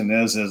the reason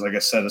is like I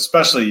said,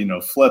 especially,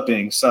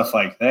 flipping, stuff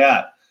like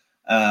that,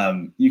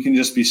 you can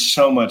just be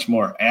so much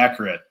more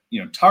accurate,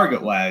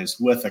 target-wise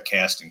with a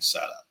casting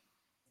setup.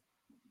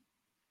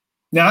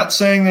 Not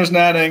saying there's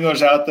not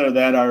anglers out there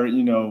that are,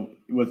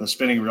 with a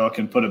spinning reel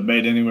can put a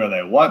bait anywhere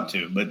they want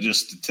to, but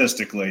just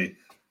statistically,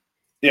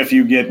 if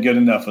you get good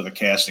enough with a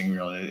casting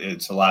reel,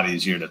 it's a lot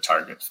easier to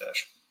target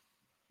fish.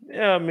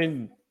 Yeah, I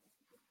mean,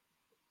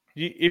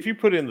 if you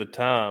put in the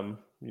time,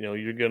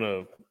 you're going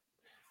to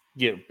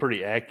get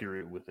pretty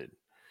accurate with it.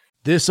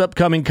 This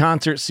upcoming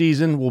concert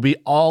season will be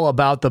all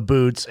about the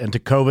boots, and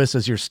Tecovas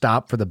is your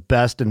stop for the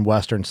best in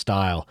Western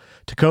style.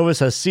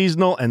 Tecovas has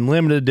seasonal and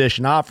limited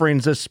edition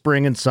offerings this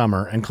spring and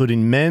summer,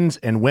 including men's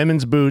and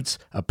women's boots,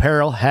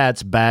 apparel,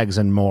 hats, bags,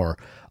 and more.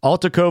 All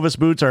Tecovas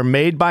boots are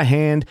made by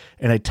hand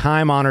in a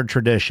time-honored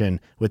tradition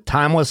with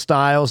timeless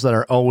styles that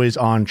are always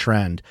on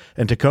trend.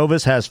 And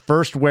Tecovas has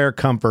first wear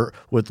comfort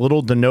with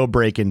little to no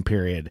break-in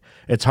period.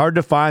 It's hard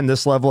to find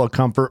this level of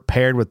comfort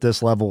paired with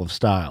this level of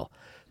style.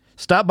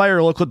 Stop by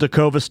your local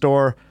Tecovas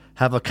store,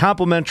 have a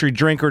complimentary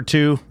drink or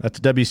two, that's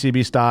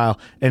WCB style,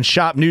 and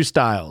shop new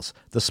styles.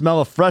 The smell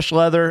of fresh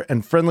leather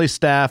and friendly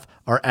staff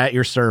are at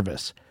your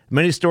service.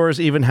 Many stores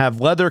even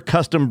have leather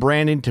custom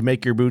branding to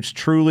make your boots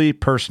truly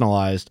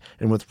personalized.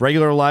 And with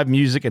regular live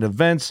music and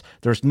events,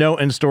 there's no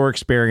in-store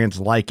experience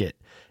like it.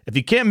 If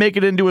you can't make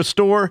it into a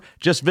store,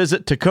 just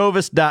visit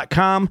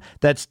tecovas.com.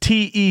 That's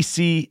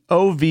TECOVAS.com.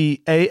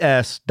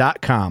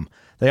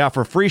 They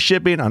offer free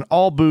shipping on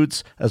all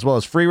boots, as well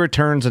as free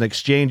returns and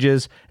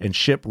exchanges, and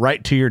ship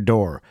right to your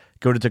door.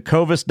 Go to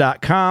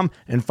tecovas.com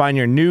and find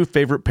your new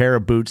favorite pair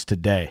of boots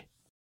today.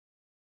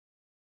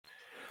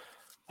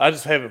 I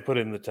just haven't put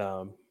in the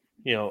time.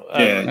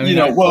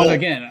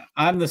 Again,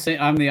 I'm the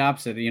same. I'm the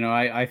opposite.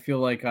 I feel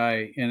like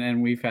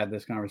and we've had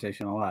this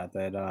conversation a lot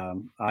that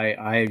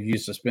I have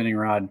used a spinning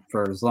rod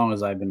for as long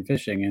as I've been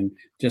fishing, and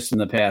just in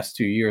the past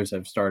 2 years,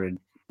 I've started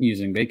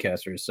using bait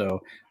casters.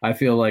 So I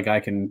feel like I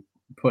can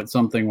put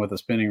something with a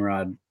spinning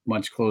rod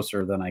much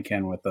closer than I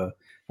can with a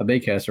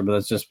bait caster, but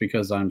that's just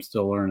because I'm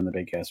still learning the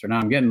bait caster. Now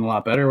I'm getting a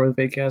lot better with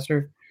bait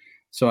caster,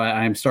 so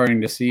I'm starting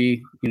to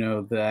see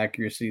the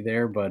accuracy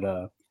there,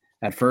 but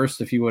at first,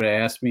 if you would have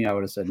asked me, I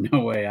would have said, "No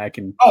way, I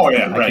can." Oh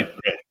yeah, right.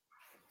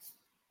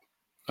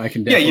 I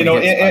can definitely.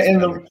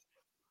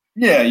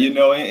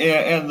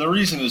 And the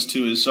reason is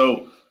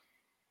so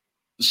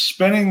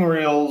spinning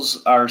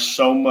reels are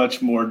so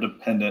much more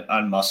dependent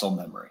on muscle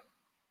memory.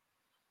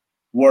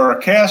 Where a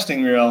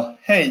casting reel,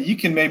 hey, you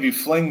can maybe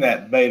fling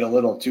that bait a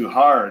little too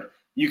hard.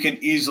 You can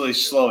easily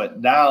slow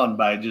it down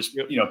by just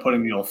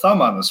putting the old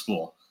thumb on the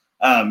spool.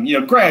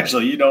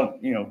 Gradually, you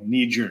don't,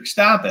 knee-jerk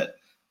stop it.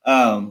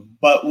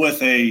 But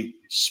with a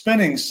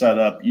spinning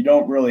setup, you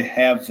don't really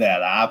have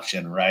that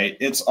option, right?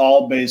 It's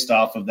all based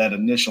off of that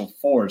initial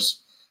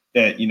force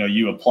that,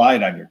 you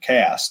applied on your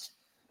cast.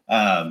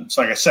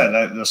 So like I said,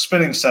 the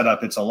spinning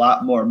setup, it's a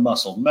lot more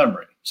muscle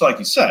memory. So like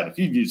you said, if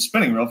you've used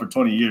spinning reel for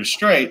 20 years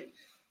straight,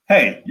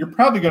 hey, you're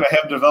probably going to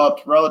have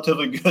developed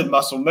relatively good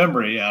muscle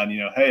memory on,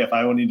 hey, if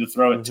I need to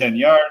throw it 10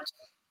 yards,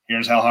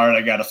 here's how hard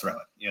I got to throw it,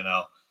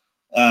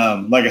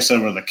 Like I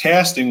said, with the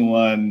casting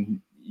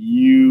one,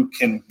 you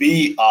can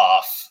be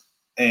off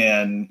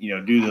and,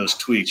 do those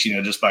tweaks,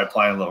 just by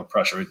applying a little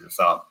pressure with your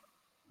thumb.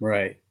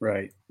 Right.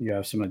 You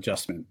have some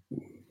adjustment.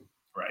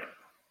 Right.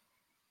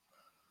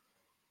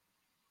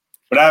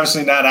 But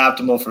obviously not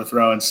optimal for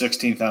throwing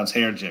 16th ounce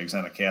hair jigs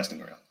on a casting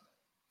reel.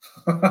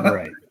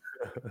 Right.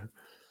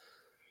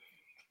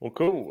 Well,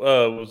 cool.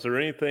 Was there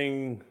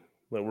anything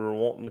that we were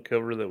wanting to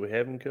cover that we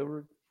haven't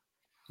covered?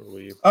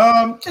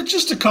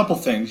 Just a couple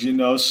things,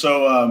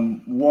 So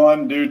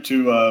one, due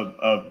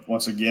to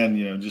once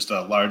again, just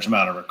a large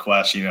amount of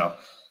requests,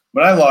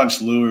 when I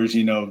launch lures,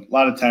 a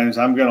lot of times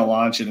I'm going to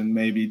launch it in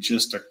maybe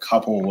just a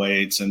couple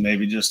weights and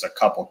maybe just a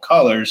couple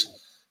colors,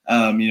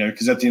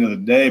 because at the end of the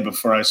day,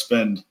 before I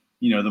spend,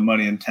 the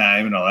money and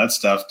time and all that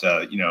stuff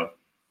to,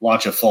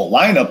 launch a full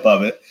lineup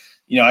of it,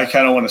 I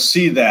kind of want to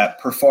see that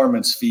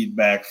performance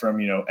feedback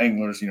from,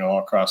 anglers, all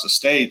across the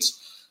states.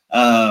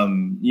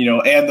 And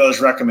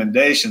those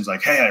recommendations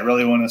like, hey, I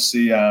really want to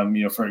see,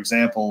 for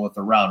example, with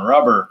the round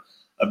rubber,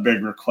 a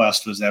big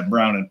request was that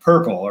brown and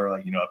purple or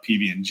like, a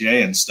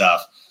PB&J and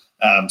stuff.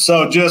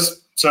 So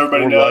just so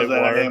everybody knows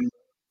that I am.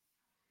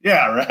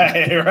 Yeah,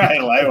 right.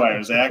 Lightwire,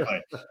 exactly.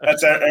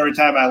 That's every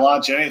time I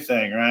launch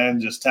anything,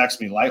 Ryan just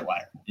texts me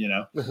Lightwire,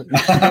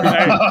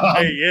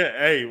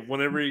 Hey,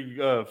 whenever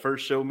you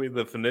first showed me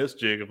the finesse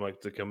jig, I'm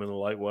like, to come in the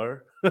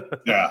Lightwire.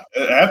 Yeah,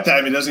 half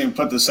time he doesn't even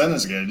put the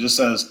sentence together. It just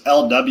says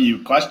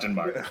LW ?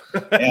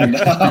 And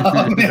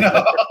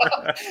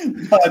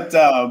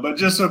but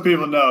just so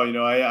people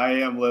know, I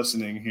am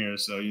listening here.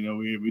 So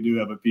we do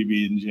have a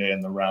PB&J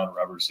in the round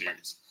rubber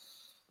series.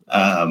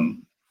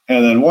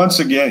 And then once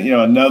again,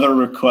 another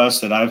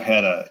request that I've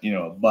had a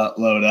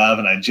buttload of,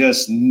 and I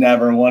just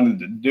never wanted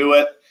to do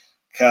it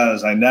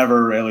because I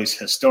never, at least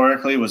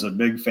historically, was a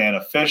big fan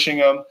of fishing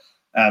them.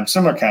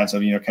 Similar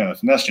concept, kind of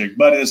finesse jig,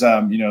 but is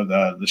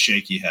the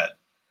shaky head.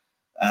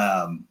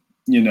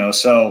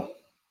 So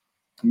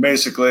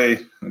basically,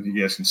 if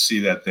you guys can see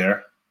that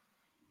there,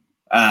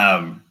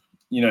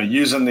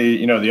 using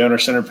the owner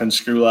center pin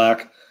screw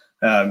lock.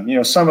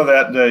 Some of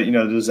that, the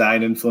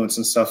design influence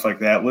and stuff like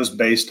that was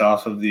based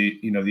off of the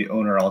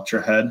owner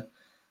ultra head.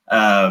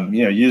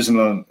 Using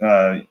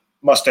the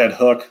mustad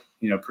hook,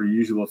 per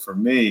usual for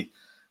me.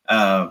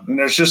 And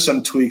there's just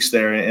some tweaks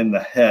there in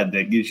the head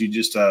that gives you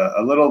just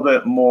a little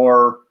bit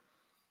more,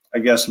 I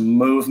guess,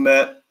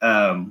 movement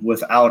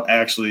without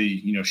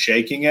actually,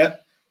 shaking it.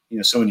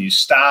 So when you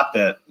stop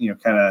it,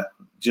 I've kind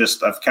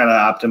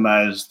of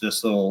optimized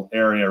this little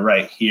area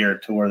right here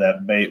to where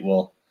that bait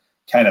will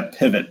kind of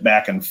pivot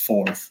back and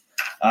forth,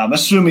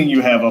 assuming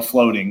you have a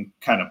floating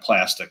kind of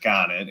plastic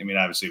on it. I mean,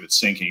 obviously if it's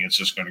sinking, it's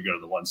just going to go to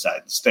the one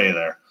side and stay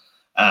there.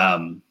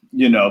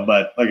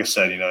 But like I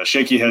said, the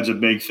shaky head's a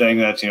big thing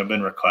that's,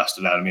 been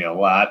requested out of me a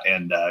lot.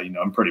 And,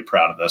 I'm pretty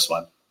proud of this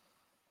one.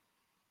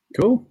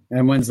 Cool.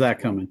 And when's that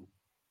coming?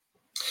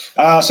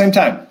 Same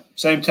time.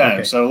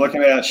 Okay. So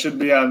looking at it, should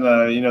be on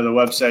the, the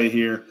website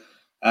here,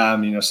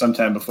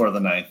 sometime before the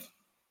 9th.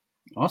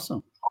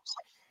 Awesome.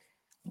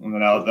 And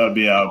then that'll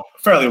be a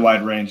fairly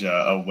wide range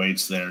of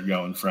weights there,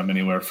 going from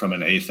anywhere from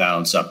an 1/8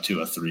 ounce up to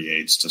a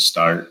 3/8 to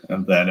start.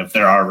 And then if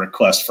there are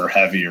requests for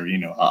heavier,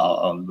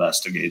 I'll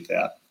investigate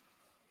that.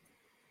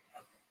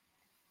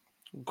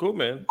 Cool,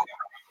 man.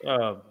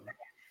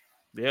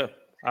 Yeah,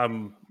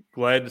 I'm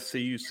glad to see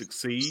you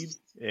succeed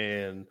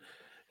and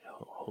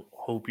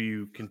hope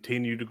you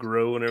continue to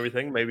grow and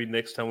everything. Maybe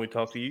next time we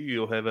talk to you,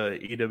 you'll have a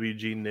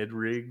EWG Ned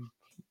rig.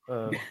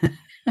 So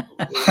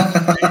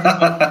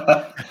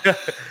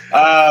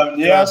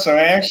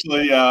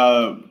actually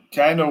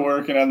kind of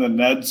working on the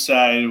Ned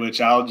side, which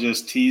I'll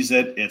just tease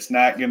it. It's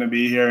not going to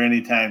be here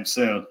anytime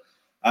soon.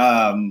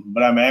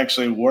 But I'm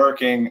actually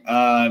working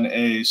on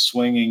a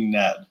swinging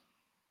Ned.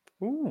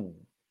 Ooh,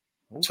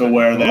 okay. To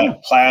where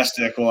that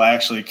plastic will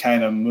actually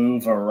kind of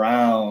move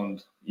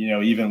around,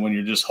 even when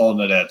you're just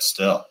holding it at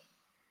still.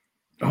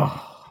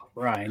 Oh,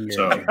 Ryan.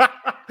 Ryan.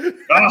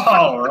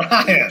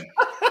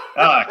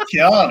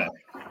 Killing it.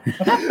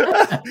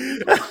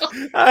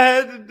 I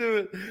had to do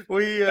it.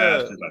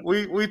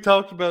 We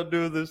talked about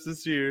doing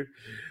this year.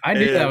 I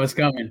knew that was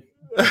coming.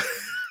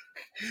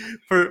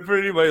 For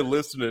anybody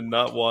listening,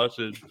 not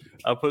watching,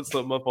 I put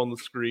something up on the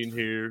screen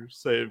here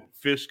saying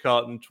Fish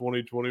Cotton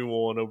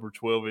 2021 over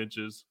 12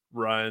 inches,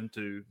 Ryan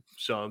 2,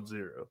 Sean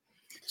 0.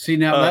 See,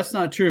 now that's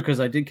not true because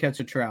I did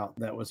catch a trout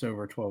that was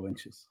over 12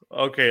 inches.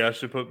 Okay, I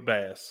should put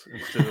bass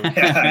instead of. You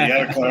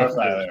got to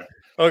clarify there.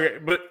 Okay,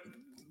 but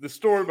the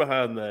story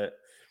behind that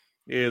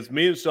is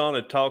me and Sean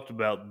had talked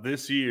about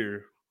this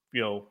year,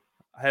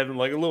 having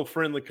like a little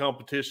friendly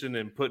competition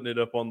and putting it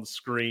up on the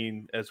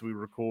screen as we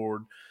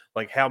record,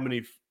 like how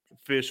many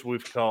fish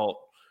we've caught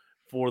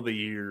for the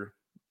year,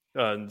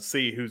 and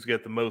see who's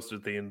got the most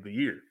at the end of the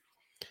year.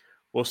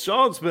 Well,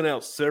 Sean's been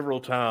out several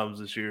times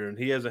this year, and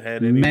he hasn't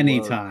had any Many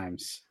luck.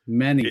 times.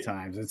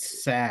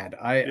 It's sad.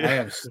 I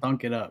have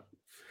stunk it up.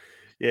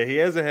 Yeah, he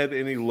hasn't had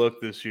any luck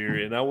this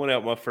year, and I went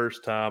out my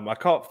first time. I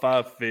caught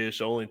 5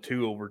 fish, only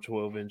 2 over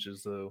 12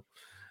 inches, though.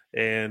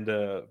 And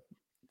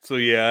so,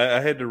 yeah,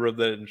 I had to rub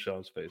that in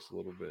Sean's face a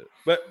little bit.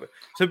 But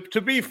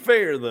to be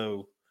fair,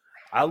 though,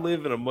 I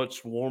live in a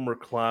much warmer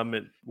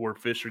climate where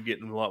fish are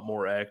getting a lot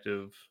more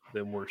active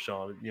than where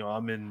Sean. You know,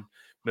 I'm in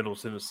Middle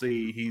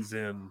Tennessee. He's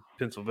in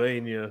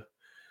Pennsylvania.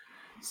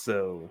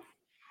 So,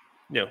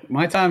 you know.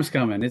 My time's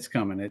coming. It's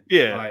coming.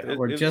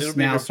 We're just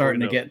now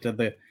starting to get to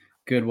the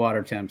good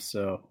water temps.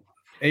 So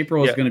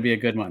April is going to be a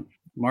good one.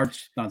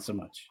 March, not so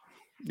much.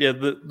 Yeah,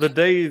 the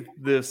day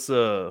this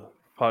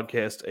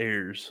podcast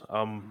airs,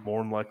 I'm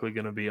more than likely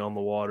going to be on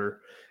the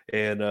water.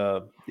 And,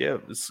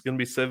 it's going to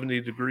be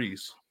 70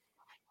 degrees.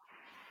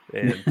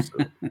 And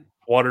so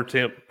water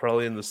temp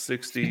probably in the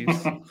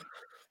 60s.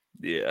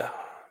 Yeah.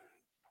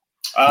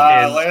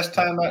 Last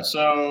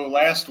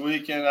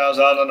weekend I was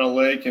out on a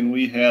lake and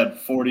we had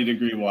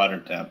 40-degree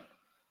water temp.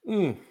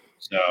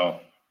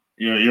 So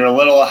you're a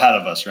little ahead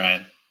of us,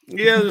 Ryan.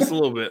 Yeah, just a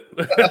little bit.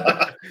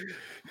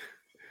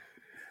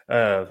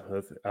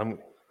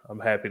 I'm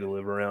happy to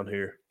live around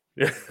here.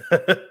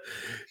 A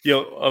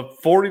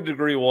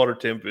 40-degree water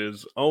temp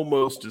is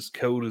almost as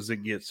cold as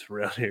it gets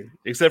around here,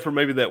 except for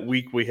maybe that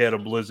week we had a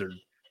blizzard.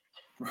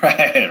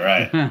 Right.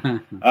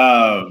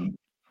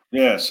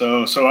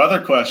 So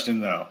other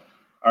question though,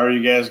 are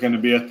you guys going to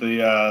be at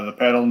the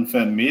Paddle and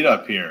Fin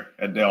meetup here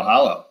at Dale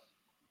Hollow?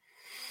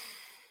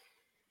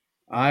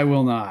 I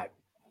will not.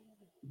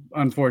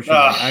 Unfortunately,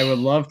 I would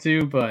love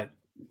to, but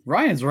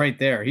Ryan's right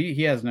there.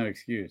 He has no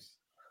excuse.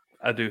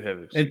 I do have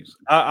excuse.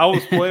 I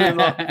was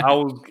planning on.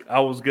 I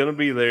was gonna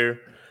be there,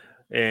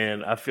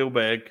 and I feel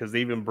bad because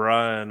even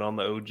Brian on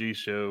the OG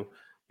show,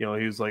 he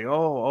was like,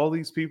 "Oh, all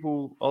these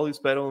people, all these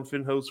Paddle and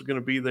Fin hosts are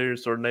gonna be there."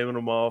 Started naming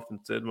them off and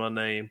said my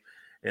name,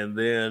 and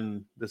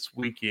then this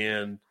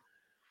weekend,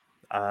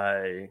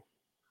 I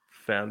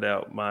found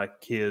out my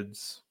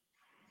kids'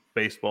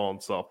 baseball and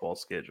softball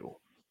schedule,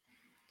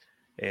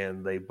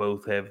 and they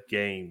both have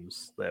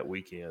games that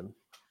weekend.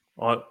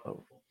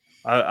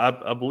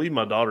 I believe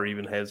my daughter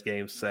even has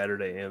games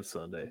Saturday and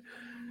Sunday.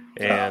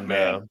 And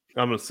I'm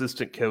an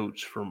assistant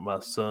coach for my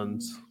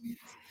son's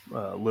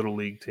little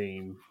league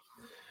team.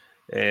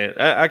 And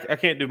I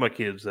can't do my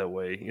kids that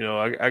way.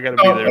 I got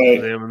to be there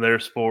for them and their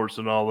sports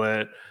and all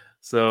that.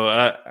 So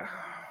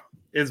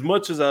as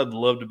much as I'd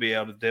love to be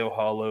out at Dale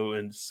Hollow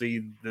and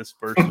see this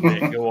first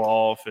event go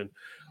off and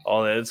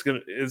all that,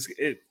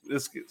 it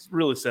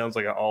really sounds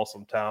like an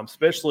awesome time,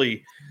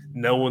 especially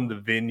knowing the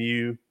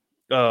venue.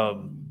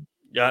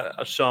 Yeah,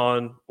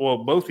 Sean,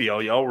 well, both of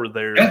y'all were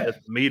there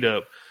at the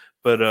meetup,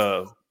 but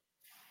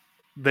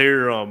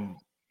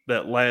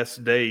that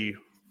last day,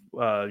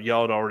 y'all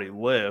had already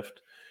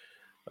left.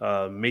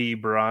 Me,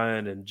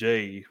 Brian, and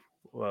Jay,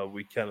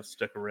 we kind of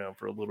stuck around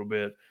for a little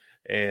bit,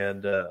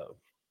 and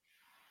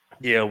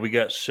we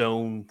got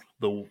shown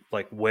the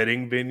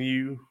wedding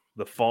venue,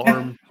 the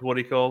farm, what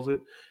he calls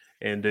it,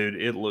 and dude,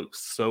 it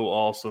looks so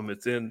awesome.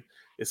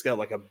 It's got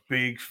like a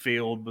big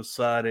field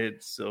beside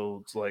it,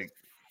 so it's like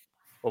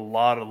a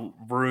lot of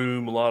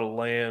room, a lot of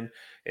land,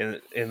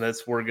 and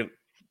that's where the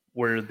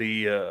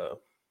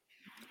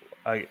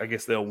I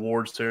guess the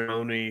award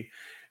ceremony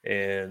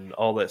and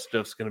all that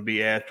stuff's going to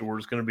be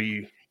afterwards. Going to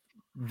be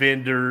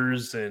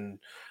vendors and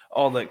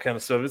all that kind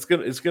of stuff.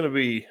 It's gonna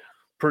be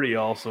pretty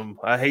awesome.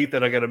 I hate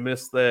that I got to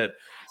miss that,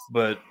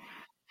 but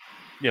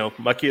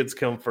my kids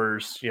come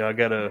first. I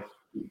got to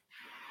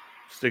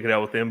stick it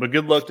out with them. But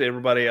good luck to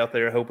everybody out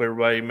there. I hope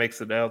everybody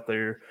makes it out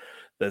there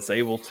that's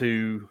able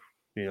to.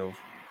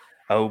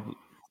 I hope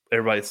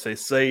everybody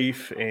stays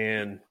safe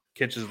and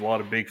catches a lot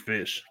of big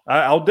fish.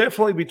 I'll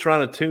definitely be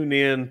trying to tune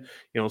in.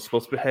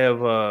 Supposed to have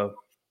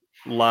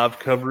live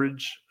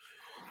coverage,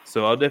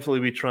 so I'll definitely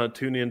be trying to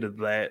tune into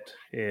that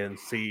and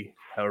see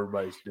how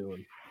everybody's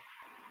doing.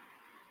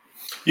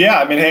 Yeah,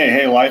 I mean,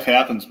 hey, life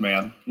happens,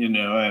 man.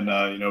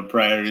 And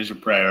priorities are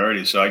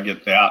priorities, so I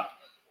get that.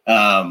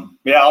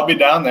 I'll be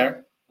down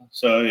there.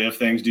 So if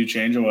things do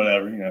change or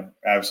whatever,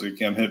 obviously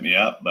Kim hit me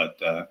up, but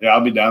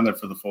I'll be down there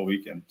for the full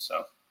weekend.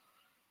 So.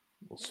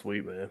 Well,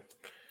 sweet, man.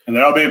 And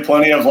there'll be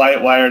plenty of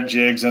light wire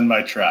jigs in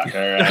my truck.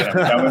 All right, I'm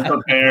coming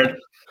prepared.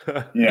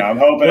 I'm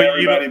hoping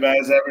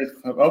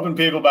hoping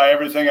people buy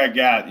everything I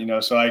got,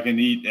 so I can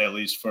eat at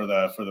least for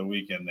the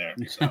weekend there.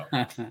 So.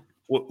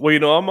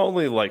 Well, I'm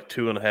only like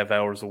 2.5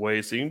 hours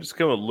away, so you can just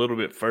come a little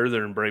bit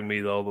further and bring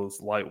me all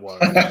those light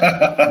wires.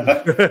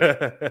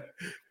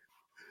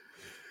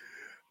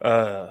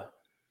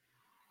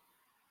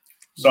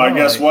 So I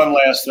guess one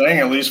last thing,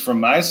 at least from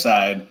my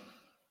side,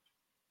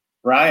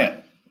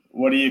 Ryan,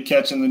 what are you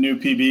catching the new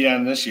PB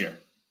on this year?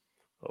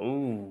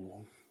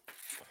 Oh,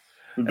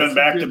 we've been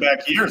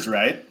back-to-back years,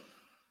 right?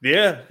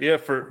 Yeah.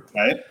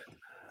 Right.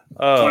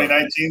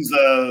 2019's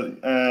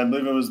I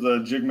believe it was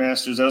the Jig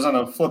Masters. That was on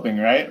a flipping,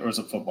 right? Or was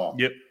it football?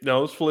 Yep. No,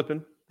 it was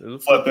flipping. It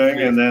was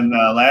flipping, and then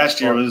last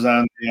year was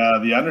on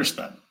the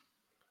underspin.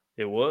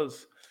 It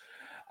was.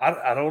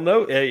 I don't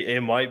know.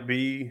 It might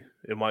be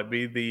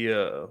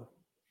the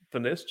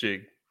finesse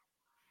jig.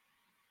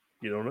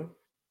 You don't know.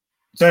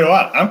 Tell you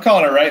what, I'm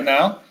calling it right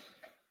now.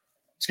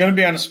 It's going to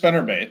be on a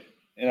spinnerbait,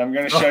 and I'm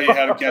going to show you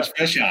how to catch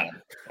fish on it.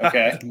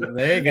 Okay.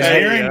 There you go.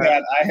 Hearing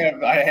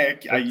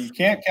that, you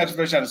can't catch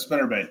fish on a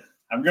spinnerbait.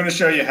 I'm going to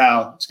show you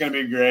how. It's going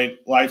to be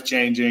great, life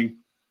changing.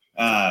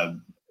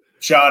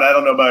 Sean, I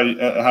don't know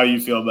about how you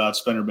feel about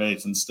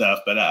spinnerbaits and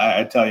stuff, but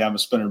I tell you, I'm a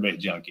spinnerbait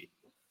junkie.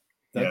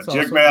 Jig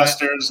awesome.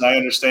 Masters, I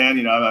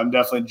understand. I'm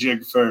definitely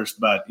jig first,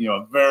 but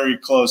a very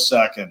close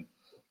second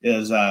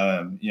is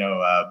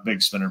big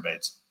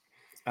spinnerbaits.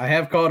 I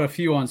have caught a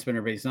few on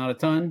spinnerbaits, not a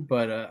ton,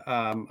 but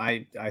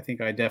I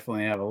think I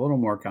definitely have a little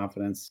more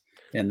confidence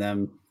in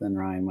them than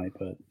Ryan might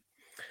put.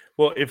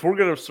 Well, if we're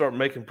going to start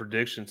making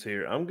predictions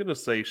here, I'm going to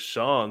say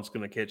Sean's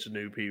going to catch a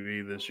new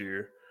PV this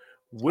year.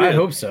 I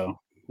hope so.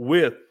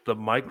 With the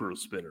micro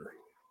spinner.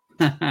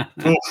 I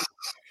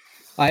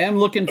am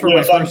looking for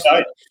my first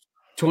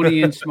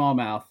 20-inch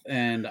smallmouth,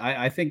 and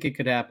I think it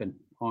could happen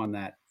on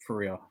that for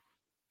real.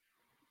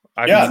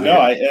 I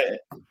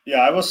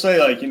will say,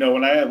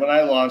 when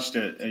I launched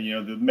it,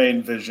 the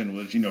main vision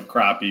was,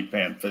 crappie,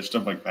 panfish,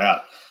 stuff like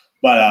that.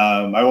 But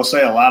I will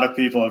say a lot of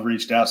people have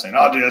reached out saying,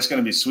 "Oh, dude, that's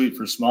going to be sweet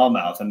for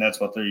smallmouth," and that's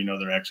what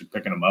they're actually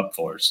picking them up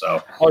for.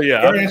 So,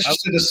 very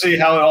interested to see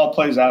how it all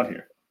plays out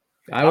here.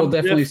 I will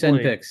definitely send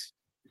pics.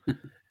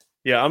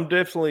 Yeah, I'm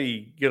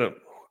definitely gonna.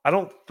 I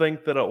don't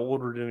think that I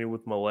ordered any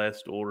with my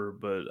last order,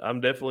 but I'm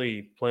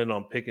definitely planning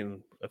on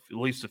picking at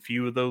least a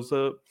few of those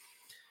up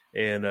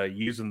and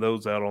using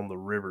those out on the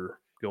river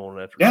going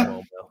after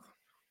smallmouth.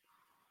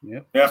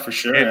 Yep. Yeah, for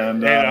sure.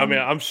 And I mean,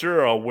 I'm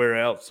sure I'll wear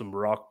out some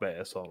rock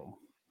bass on them.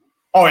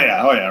 Oh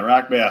yeah,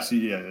 rock bass.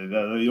 Yeah,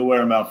 you'll wear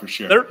them out for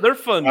sure. They're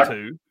fun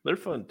too. They're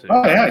fun too.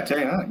 Oh yeah, I tell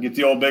you, get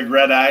the old big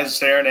red eyes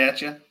staring at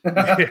you.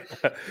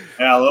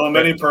 Yeah, little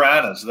mini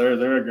piranhas.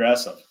 They're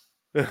aggressive.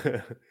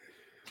 Cool.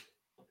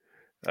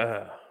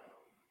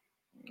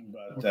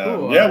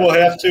 We'll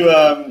have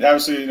to.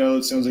 Obviously,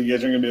 it sounds like you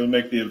guys are going to be able to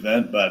make the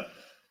event, but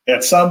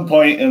at some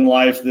point in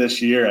life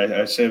this year,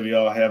 I say we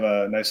all have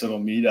a nice little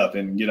meetup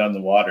and get on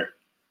the water.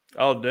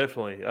 Oh,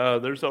 definitely.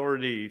 There's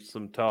already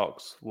some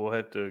talks. We'll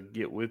have to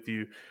get with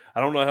you. I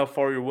don't know how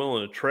far you're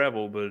willing to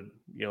travel, but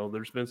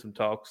there's been some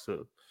talks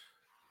to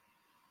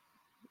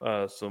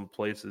some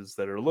places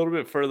that are a little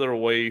bit further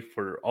away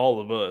for all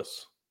of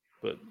us.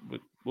 But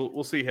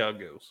we'll see how it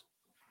goes.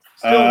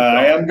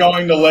 I am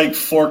going to Lake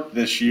Fork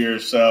this year,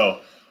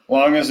 so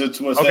long as it's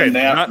within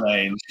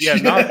range. Yeah,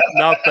 not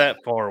that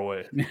far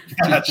away.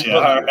 Gotcha.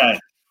 All right.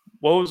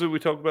 What was it we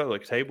talked about?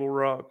 Like Table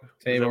Rock?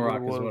 Table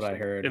Rock is what I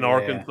heard. In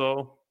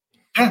Arkansas?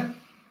 Yeah.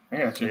 I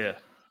got you. Yeah.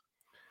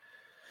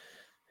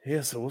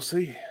 Yeah, so we'll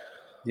see.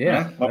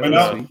 Yeah. Let me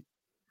know.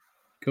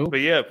 Cool. But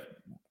yeah,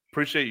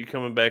 appreciate you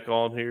coming back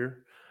on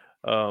here.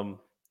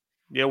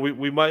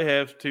 We might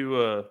have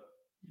to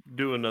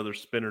do another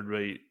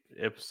spinnerbait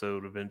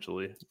episode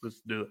eventually.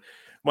 Let's do it.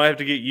 Might have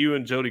to get you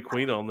and Jody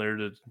Queen on there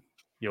to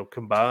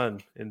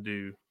combine and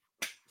do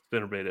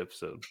spinnerbait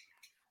episode.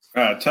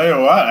 Tell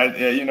you what,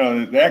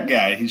 that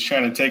guy, he's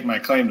trying to take my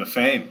claim to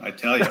fame. I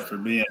tell you, for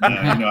being,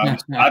 I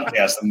was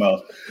podcasting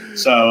most.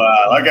 So,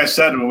 like I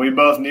said, when we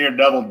both near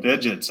double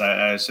digits,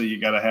 I so you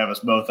got to have us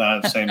both on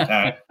at the same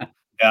time.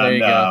 There you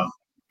go.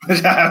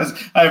 I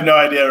have no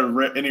idea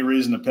any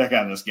reason to pick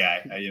on this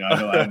guy. I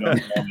know him at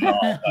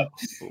all,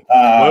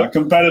 but,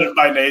 competitive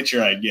by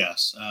nature, I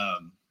guess.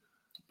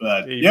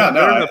 But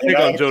I pick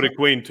on Jody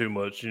Queen too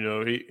much.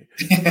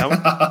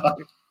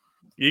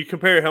 You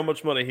compare how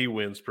much money he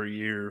wins per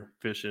year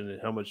fishing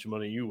and how much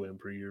money you win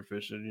per year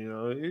fishing.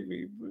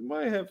 We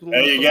might have.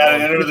 You got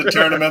to enter the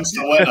tournaments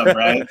to win them,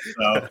 right?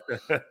 So.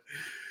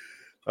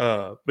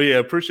 But yeah,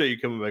 appreciate you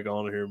coming back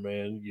on here,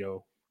 man.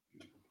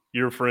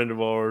 You're a friend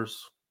of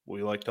ours.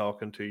 We like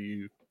talking to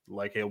you,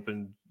 like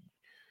helping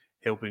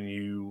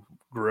you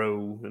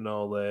grow and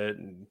all that,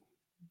 and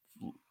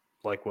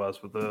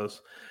likewise with us.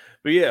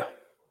 But yeah,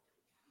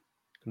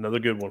 another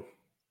good one.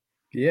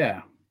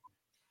 Yeah.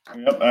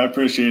 Yep, I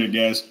appreciate it,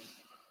 guys.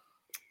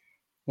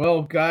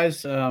 Well,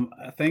 guys,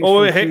 thanks.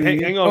 Oh, wait,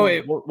 hang on. Oh,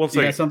 wait. One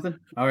second. You got something?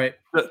 All right.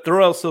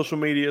 Throw out social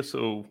media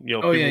so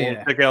people want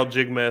to check out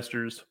Jig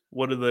Masters.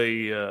 What do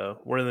they?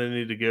 Where do they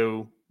need to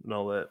go and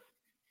all that?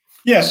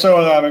 Yeah, so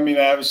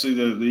obviously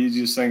the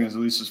easiest thing is,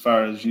 at least as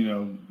far as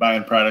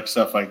buying product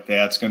stuff like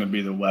that, it's going to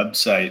be the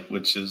website,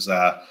 which is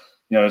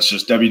it's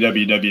just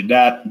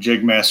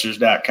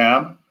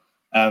www.jigmasters.com.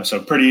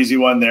 So pretty easy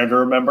one there to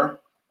remember.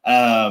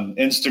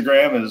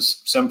 Instagram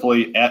is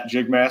simply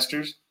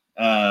 @Jigmasters,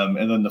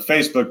 and then the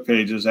Facebook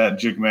page is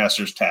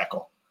 @Jigmasters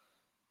Tackle.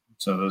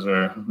 So those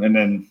are, and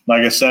then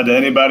like I said, to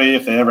anybody,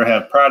 if they ever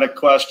have product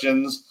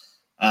questions,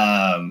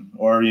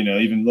 or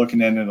even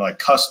looking into like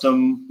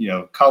custom,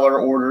 color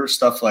orders,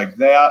 stuff like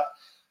that,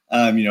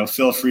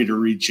 feel free to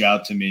reach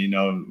out to me,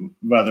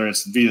 whether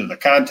it's via the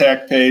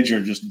contact page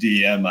or just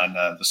DM on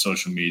the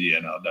social media,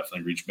 and I'll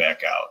definitely reach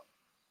back out.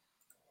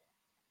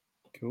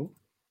 Cool.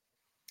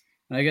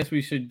 And I guess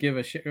we should give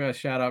a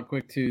shout out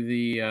quick to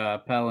the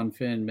Paddle and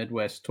Fin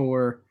Midwest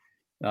Tour.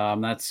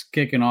 That's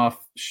kicking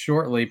off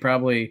shortly,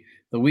 probably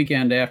the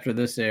weekend after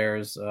this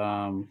airs.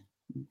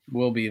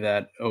 Will be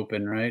that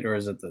open, right? Or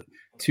is it the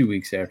 2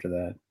 weeks after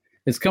that?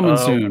 It's coming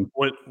soon.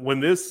 When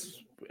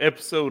this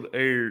episode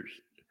airs,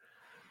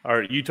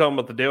 are you talking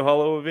about the Dale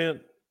Hollow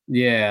event?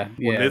 Yeah.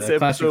 The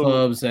Classic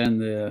Clubs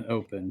and the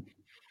Open.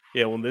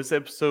 Yeah, when this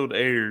episode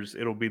airs,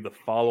 it'll be the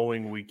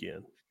following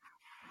weekend.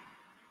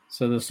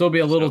 So there'll still be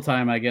a little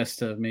time, I guess,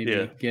 to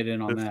maybe get in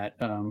on that.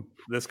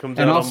 This comes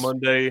out on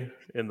Monday,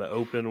 and the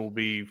Open will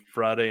be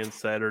Friday and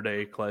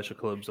Saturday, Clash of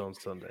Clubs on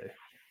Sunday.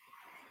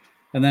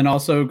 And then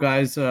also,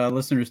 guys,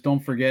 listeners, don't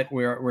forget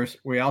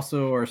we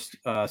also are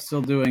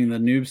still doing the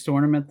Noobs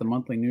tournament, the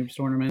monthly Noobs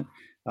tournament.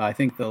 I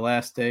think the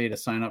last day to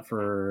sign up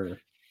for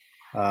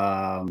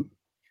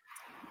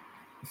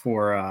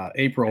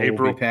April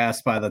will be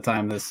passed by the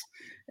time this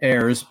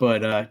airs,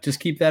 but just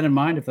keep that in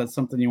mind if that's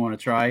something you want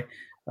to try.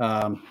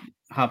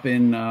 Hop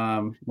in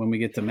when we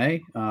get to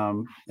May.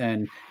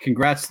 And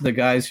congrats to the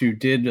guys who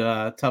did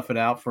tough it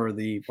out for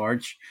the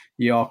barge.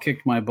 You all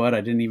kicked my butt.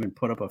 I didn't even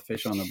put up a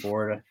fish on the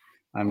board.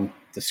 I'm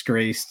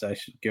disgraced. I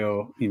should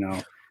go,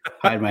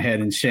 hide my head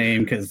in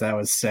shame because that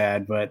was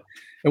sad. But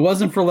it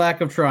wasn't for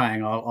lack of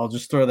trying. I'll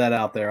just throw that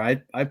out there.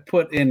 I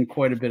put in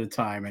quite a bit of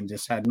time and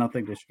just had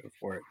nothing to show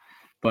for it.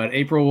 But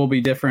April will be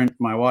different.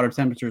 My water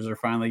temperatures are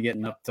finally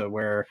getting up to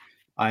where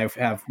I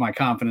have my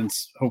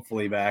confidence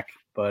hopefully back.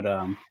 But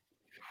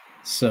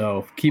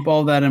so keep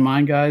all that in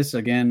mind, guys.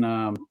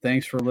 Again,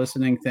 thanks for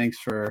listening. Thanks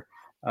for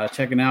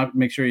checking out.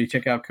 Make sure you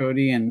check out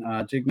Cody and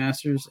Jig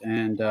Masters.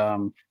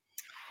 And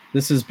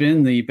this has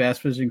been the Bass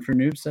Fishing for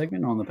Noobs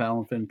segment on the Paddle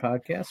and Fin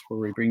podcast, where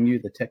we bring you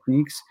the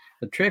techniques,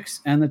 the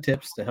tricks, and the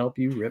tips to help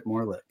you rip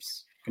more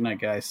lips. Good night,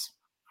 guys.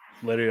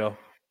 Later, y'all.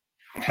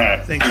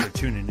 Thanks for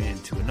tuning in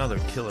to another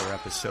killer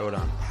episode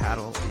on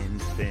Paddle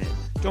and Fin.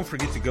 Don't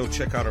forget to go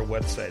check out our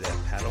website at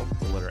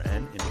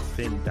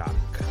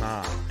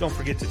paddle_and_fin.com. Don't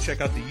forget to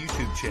check out the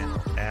YouTube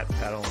channel at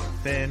Paddle and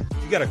Fin.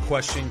 If you got a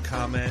question,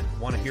 comment,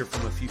 want to hear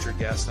from a future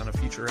guest on a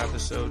future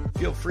episode,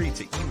 feel free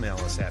to email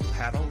us at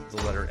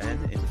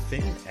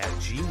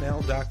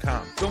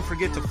paddle_and_fin@gmail.com. Don't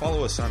forget to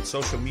follow us on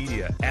social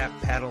media at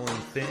Paddle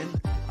and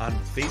Fin on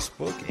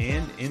Facebook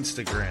and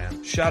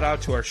Instagram. Shout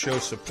out to our show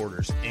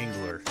supporters,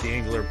 Angler. The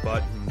Angler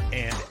button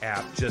and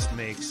app just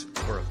makes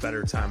for a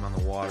better time on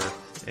the water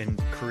and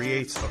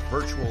creates a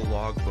virtual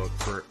logbook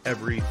for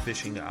every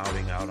fishing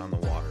outing out on the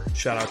water.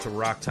 Shout out to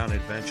Rocktown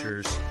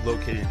Adventures,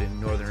 located in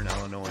Northern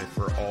Illinois,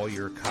 for all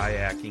your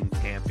kayaking,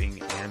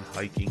 camping, and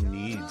hiking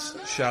needs.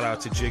 Shout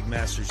out to Jig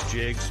Masters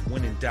Jigs.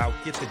 When in doubt,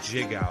 get the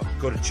jig out.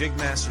 Go to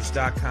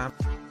jigmasters.com